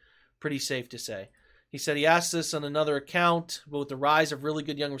 pretty safe to say. He said he asked this on another account, but with the rise of really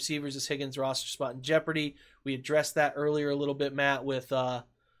good young receivers, is Higgins' roster spot in jeopardy? We addressed that earlier a little bit, Matt, with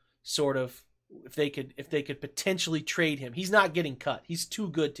sort of if they could potentially trade him. He's not getting cut. He's too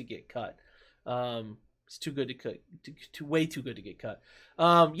good to get cut. It's too good to cut. Way too good to get cut.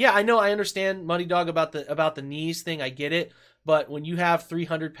 Yeah, I know. I understand, Muddy Dog, about the knees thing. I get it. But when you have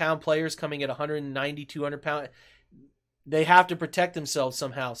 300-pound players coming at 190, 200-pound, they have to protect themselves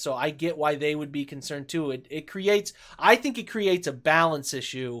somehow. So I get why they would be concerned too. I think it creates a balance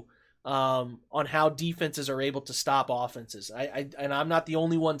issue on how defenses are able to stop offenses. And I'm not the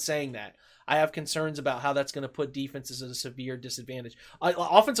only one saying that. I have concerns about how that's going to put defenses at a severe disadvantage.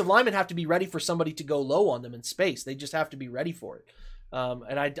 Offensive linemen have to be ready for somebody to go low on them in space. They just have to be ready for it.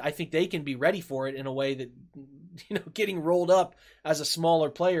 And I think they can be ready for it in a way that, getting rolled up as a smaller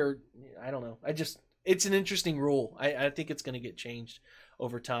player, I don't know. It's an interesting rule. I think it's going to get changed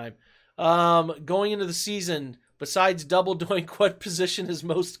over time. Going into the season, besides double doink, what position is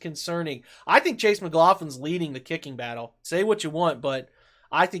most concerning? I think Chase McLaughlin's leading the kicking battle. Say what you want, but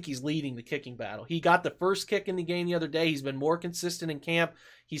I think he's leading the kicking battle. He got the first kick in the game the other day. He's been more consistent in camp.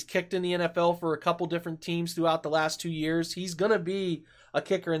 He's kicked in the NFL for a couple different teams throughout the last 2 years. He's going to be a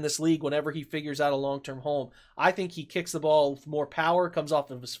kicker in this league whenever he figures out a long-term home. I think he kicks the ball with more power, comes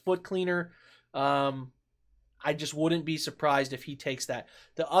off of his foot cleaner. I just wouldn't be surprised if he takes that.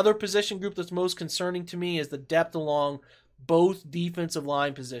 The other position group that's most concerning to me is the depth along both defensive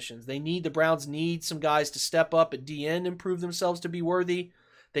line positions. The Browns need some guys to step up at DN and prove themselves to be worthy.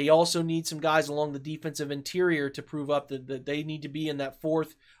 They also need some guys along the defensive interior to prove up that they need to be in that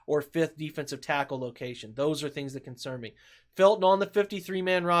fourth or fifth defensive tackle location. Those are things that concern me. Felton on the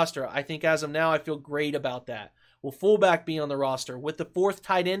 53-man roster. I think as of now, I feel great about that. Will fullback be on the roster? With the fourth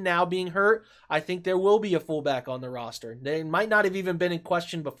tight end now being hurt, I think there will be a fullback on the roster. They might not have even been in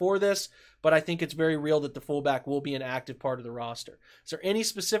question before this, but I think it's very real that the fullback will be an active part of the roster. Is there any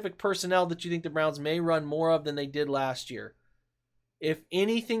specific personnel that you think the Browns may run more of than they did last year? If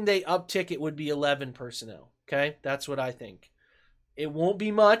anything they uptick, it would be 11 personnel. Okay? That's what I think. It won't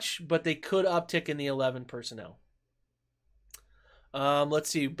be much, but they could uptick in the 11 personnel. Let's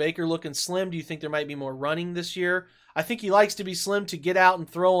see. Baker looking slim. Do you think there might be more running this year? I think he likes to be slim to get out and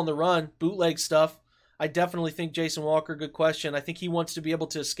throw on the run, bootleg stuff. I definitely think Jason Walker, good question. I think he wants to be able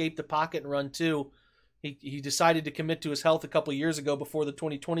to escape the pocket and run too. He decided to commit to his health a couple years ago before the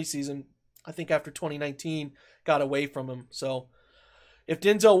 2020 season. I think after 2019 got away from him. So if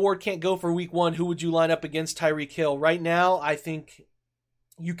Denzel Ward can't go for week 1, who would you line up against Tyreek Hill? Right now, I think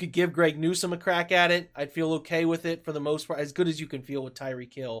you could give Greg Newsome a crack at it. I'd feel okay with it for the most part, as good as you can feel with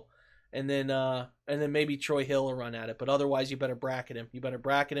Tyreek Hill and then maybe Troy Hill will run at it. But otherwise, you better bracket him. You better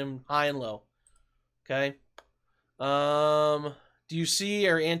bracket him high and low. Okay. Do you see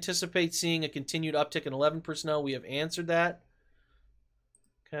or anticipate seeing a continued uptick in 11 personnel? We have answered that.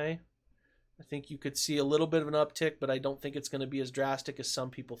 Okay. I think you could see a little bit of an uptick, but I don't think it's going to be as drastic as some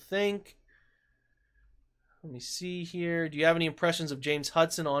people think. Let me see here. Do you have any impressions of James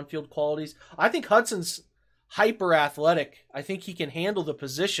Hudson on-field qualities? I think Hudson's hyper athletic. I think he can handle the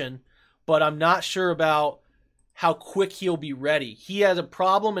position, but I'm not sure about how quick he'll be ready. He has a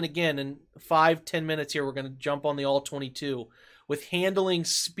problem, and again, in 5-10 minutes here, we're going to jump on the all-22, with handling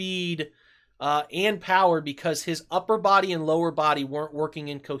speed and power because his upper body and lower body weren't working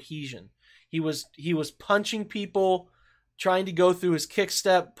in cohesion. He was punching people, trying to go through his kick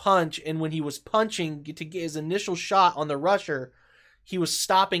step punch, and when he was punching to get his initial shot on the rusher, he was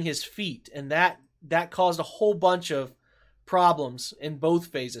stopping his feet, and that caused a whole bunch of problems in both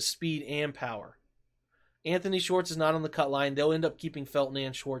phases, speed and power. Anthony Schwartz is not on the cut line. They'll end up keeping Felton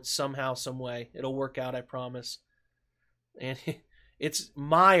and Schwartz somehow, some way. It'll work out, I promise. And it's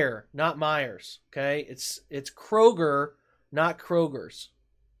Meyer, not Myers. Okay, it's Kroger, not Kroger's.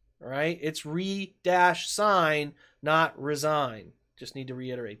 All right, it's re-sign, not resign. Just need to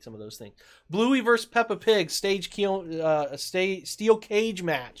reiterate some of those things. Bluey versus Peppa Pig steel cage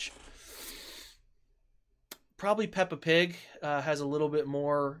match. Probably Peppa Pig has a little bit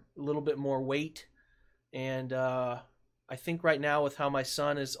more weight, and I think right now with how my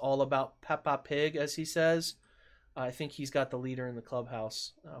son is all about Peppa Pig, as he says, I think he's got the leader in the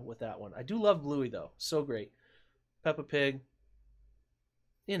clubhouse with that one. I do love Bluey though, so great. Peppa Pig.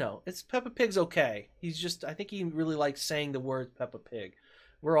 It's Peppa Pig's okay. I think he really likes saying the word Peppa Pig.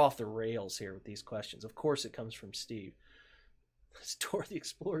 We're off the rails here with these questions. Of course it comes from Steve. It's Dora the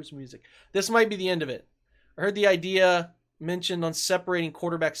Explorer's music. This might be the end of it. I heard the idea mentioned on separating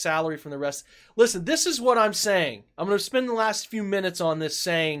quarterback salary from the rest. Listen, this is what I'm saying. I'm going to spend the last few minutes on this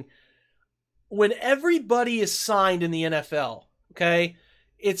saying, when everybody is signed in the NFL, okay,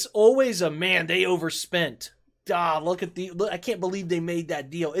 it's always they overspent. Look, I can't believe they made that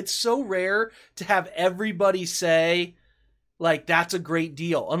deal. It's so rare to have everybody say, like, that's a great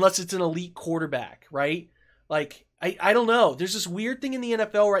deal, unless it's an elite quarterback, right? Like, I don't know. There's this weird thing in the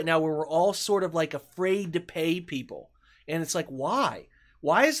NFL right now where we're all sort of like afraid to pay people. And it's like, why?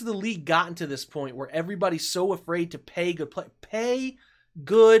 Why has the league gotten to this point where everybody's so afraid to pay good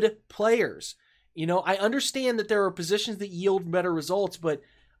players? I understand that there are positions that yield better results, but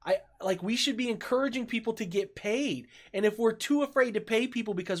we should be encouraging people to get paid. And if we're too afraid to pay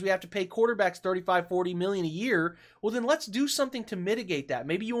people because we have to pay quarterbacks $35-40 million a year, well, then let's do something to mitigate that.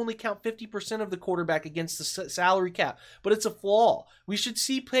 Maybe you only count 50% of the quarterback against the salary cap, but it's a flaw. We should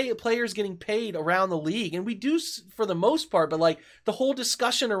see players getting paid around the league, and we do for the most part, but the whole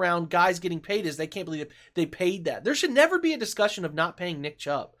discussion around guys getting paid is they can't believe they paid that. There should never be a discussion of not paying Nick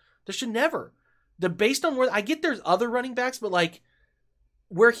Chubb. There should never. Based on where I get there's other running backs, but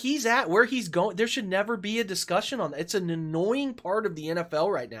where he's at, where he's going, there should never be a discussion on that. It's an annoying part of the NFL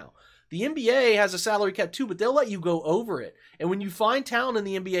right now. The NBA has a salary cap too, but they'll let you go over it. And when you find talent in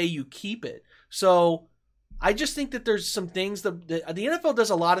the NBA, you keep it. So I just think that there's some things the NFL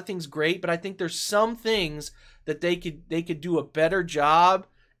does a lot of things great, but I think there's some things that they could do a better job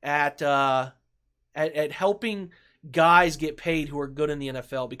at helping guys get paid who are good in the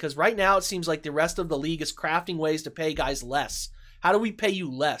NFL. Because right now it seems like the rest of the league is crafting ways to pay guys less. How do we pay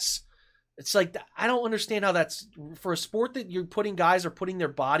you less? It's like, I don't understand how that's, for a sport that you're guys are putting their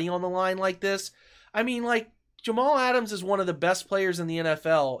body on the line like this. I mean, Jamal Adams is one of the best players in the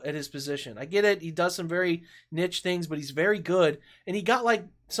NFL at his position. I get it. He does some very niche things, but he's very good. And he got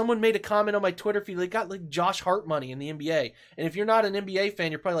someone made a comment on my Twitter feed, he got Josh Hart money in the NBA. And if you're not an NBA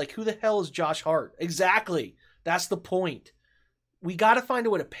fan, you're probably like, who the hell is Josh Hart? Exactly. That's the point. We got to find a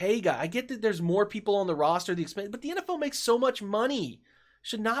way to pay guys. I get that there's more people on the roster, but the NFL makes so much money.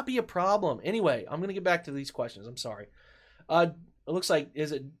 Should not be a problem. Anyway, I'm going to get back to these questions. I'm sorry. It looks like,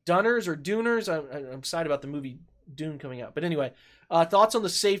 is it Dunners or Duners? I'm excited about the movie Dune coming out. But anyway, thoughts on the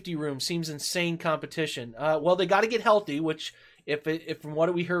safety room? Seems insane competition. Well, they got to get healthy, which if from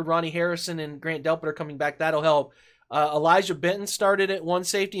what we heard, Ronnie Harrison and Grant Delpit are coming back, that'll help. Elijah Benton started at one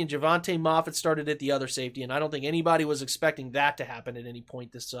safety and Javonte Moffett started at the other safety. And I don't think anybody was expecting that to happen at any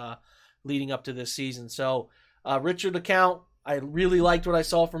point this leading up to this season. So Richard LeCounte, I really liked what I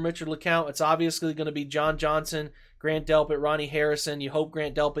saw from Richard LeCounte. It's obviously going to be John Johnson, Grant Delpit, Ronnie Harrison. You hope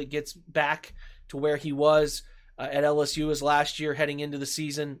Grant Delpit gets back to where he was at LSU as last year heading into the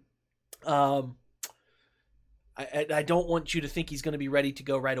season. I don't want you to think he's going to be ready to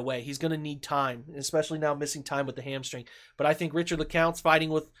go right away. He's going to need time, especially now missing time with the hamstring. But I think Richard LeCounte's fighting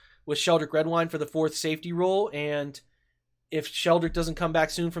with with Sheldrick Redwine for the fourth safety role, and if Sheldrick doesn't come back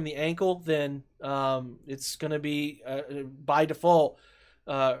soon from the ankle, then it's going to be, by default,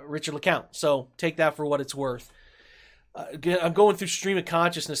 Richard LeCounte. So take that for what it's worth. I'm going through stream of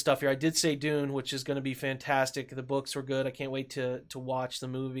consciousness stuff here. I did say Dune, which is going to be fantastic. The books were good. I can't wait to watch the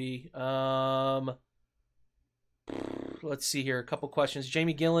movie. Let's see here. A couple questions.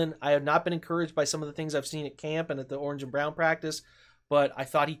 Jamie Gillen, I have not been encouraged by some of the things I've seen at camp and at the Orange and Brown practice, but I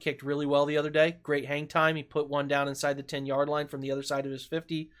thought he kicked really well the other day. Great hang time. He put one down inside the 10-yard line from the other side of his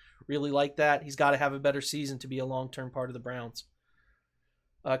 50. Really like that. He's got to have a better season to be a long-term part of the Browns.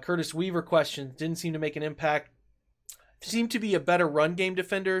 Curtis Weaver question. Didn't seem to make an impact. Seemed to be a better run game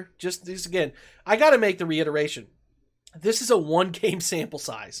defender. Just this again, I got to make the reiteration. This is a one-game sample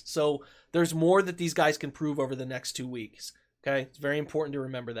size. So there's more that these guys can prove over the next 2 weeks. Okay? It's very important to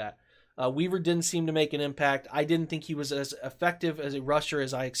remember that. Weaver didn't seem to make an impact. I didn't think he was as effective as a rusher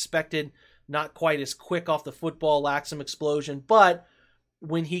as I expected. Not quite as quick off the football, lacked some explosion. But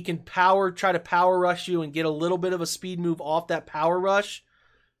when he can try to power rush you and get a little bit of a speed move off that power rush,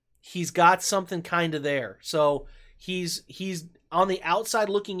 he's got something kind of there. So he's on the outside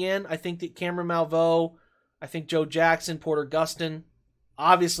looking in. I think that Cameron Malveaux, I think Joe Jackson, Porter Gustin,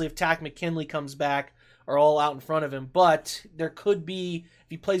 obviously if Takk McKinley comes back, are all out in front of him. But there could be, if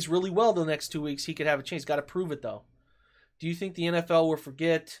he plays really well the next 2 weeks, he could have a chance. He's got to prove it, though. Do you think the NFL will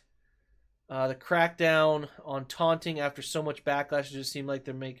forget the crackdown on taunting after so much backlash? It just seemed like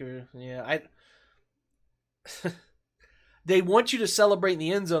they're making... Yeah, they want you to celebrate in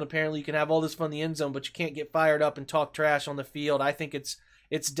the end zone, apparently. You can have all this fun in the end zone, but you can't get fired up and talk trash on the field. I think it's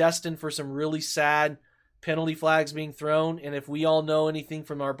destined for some really sad penalty flags being thrown, and if we all know anything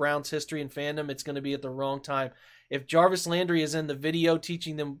from our Browns history and fandom, it's going to be at the wrong time. If Jarvis Landry is in the video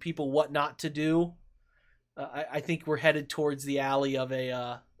teaching them people what not to do, I think we're headed towards the alley of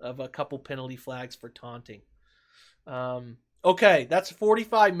a couple penalty flags for taunting. Okay, that's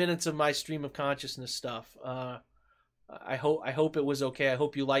 45 minutes of my stream of consciousness stuff. I hope it was okay. I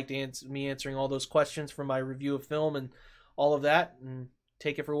hope you liked me answering all those questions from my review of film and all of that, and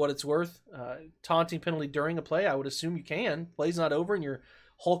take it for what it's worth. Taunting penalty during a play, I would assume you can. Play's not over and you're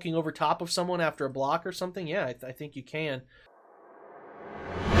hulking over top of someone after a block or something. Yeah, I think you can.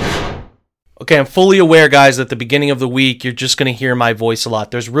 Okay, I'm fully aware, guys, at the beginning of the week, you're just going to hear my voice a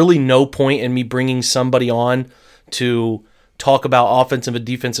lot. There's really no point in me bringing somebody on to talk about offensive and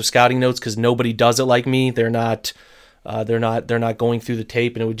defensive scouting notes because nobody does it like me. They're not going through the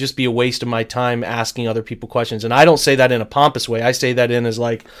tape, and it would just be a waste of my time asking other people questions. And I don't say that in a pompous way. I say that in as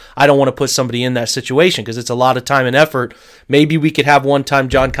like, I don't want to put somebody in that situation because it's a lot of time and effort. Maybe we could have one time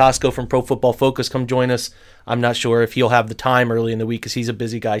John Costco from Pro Football Focus come join us. I'm not sure if he'll have the time early in the week because he's a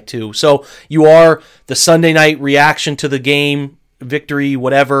busy guy too. So you are the Sunday night reaction to the game, victory,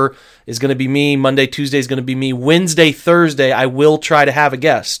 whatever, is going to be me. Monday, Tuesday is going to be me. Wednesday, Thursday, I will try to have a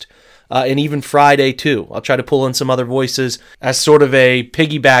guest. And even Friday, too. I'll try to pull in some other voices as sort of a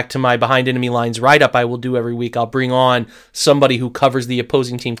piggyback to my Behind Enemy Lines write-up I will do every week. I'll bring on somebody who covers the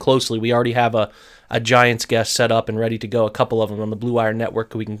opposing team closely. We already have a Giants guest set up and ready to go, a couple of them on the Blue Wire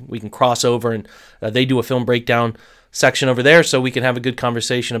Network. We can cross over, and they do a film breakdown section over there, so we can have a good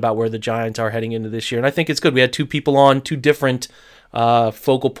conversation about where the Giants are heading into this year. And I think it's good. We had two people on, two different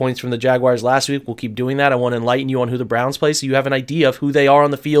focal points from the Jaguars last week. We'll keep doing that. I want to enlighten you on who the Browns play so you have an idea of who they are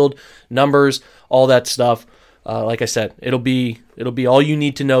on the field, numbers, all that stuff. Like I said, it'll be all you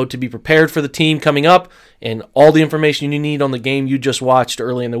need to know to be prepared for the team coming up and all the information you need on the game you just watched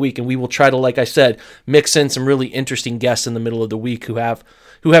early in the week. And we will try to, like I said, mix in some really interesting guests in the middle of the week who have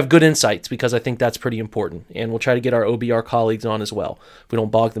good insights, because I think that's pretty important. And we'll try to get our OBR colleagues on as well if we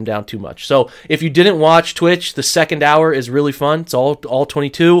don't bog them down too much. So if you didn't watch Twitch, the second hour is really fun. It's all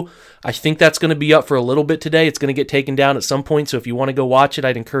 22. I think that's going to be up for a little bit today. It's going to get taken down at some point. So if you want to go watch it,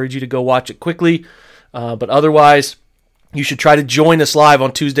 I'd encourage you to go watch it quickly. But otherwise, you should try to join us live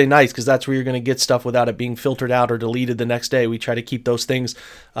on Tuesday nights, because that's where you're going to get stuff without it being filtered out or deleted the next day. We try to keep those things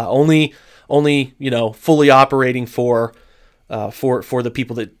only fully operating for the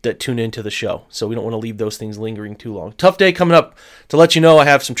people that tune into the show. So we don't want to leave those things lingering too long. Tough day coming up. To let you know, I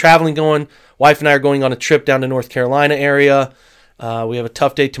have some traveling going. Wife and I are going on a trip down to North Carolina area. We have a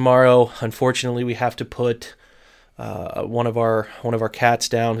tough day tomorrow. Unfortunately, we have to put one of our cats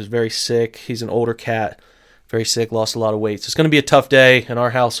down who's very sick. He's an older cat, very sick, lost a lot of weight. So it's going to be a tough day in our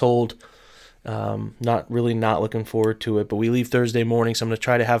household. Not looking forward to it, but we leave Thursday morning, so I'm going to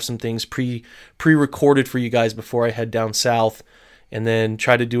try to have some things pre-recorded for you guys before I head down south, and then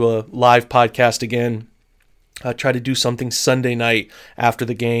try to do a live podcast again. Try to do something Sunday night after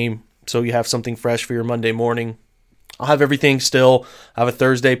the game, so you have something fresh for your Monday morning. I'll have everything still. I have a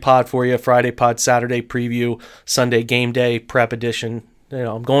Thursday pod for you, Friday pod, Saturday preview, Sunday game day, prep edition.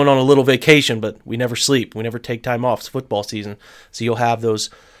 I'm going on a little vacation, but we never sleep. We never take time off. It's football season. So you'll have those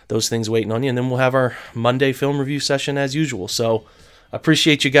things waiting on you. And then we'll have our Monday film review session as usual. So I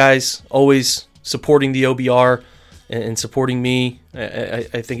appreciate you guys always supporting the OBR and supporting me.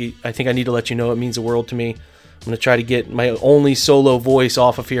 I think I need to let you know it means the world to me. I'm going to try to get my only solo voice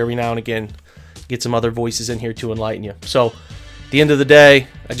off of here every now and again. Get some other voices in here to enlighten you. So at the end of the day,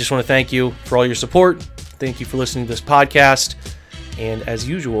 I just want to thank you for all your support. Thank you for listening to this podcast. And as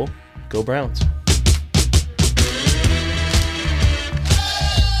usual, go Browns.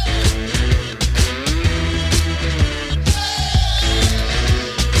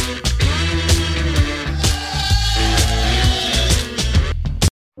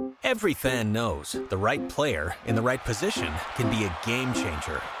 Every fan knows the right player in the right position can be a game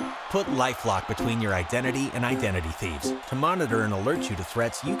changer. Put LifeLock between your identity and identity thieves to monitor and alert you to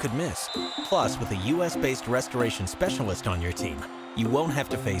threats you could miss. Plus, with a U.S.-based restoration specialist on your team, you won't have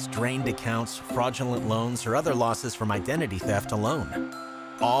to face drained accounts, fraudulent loans, or other losses from identity theft alone.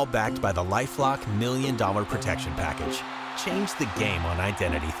 All backed by the LifeLock $1 Million Protection Package. Change the game on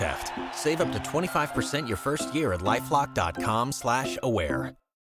identity theft. Save up to 25% your first year at LifeLock.com/aware.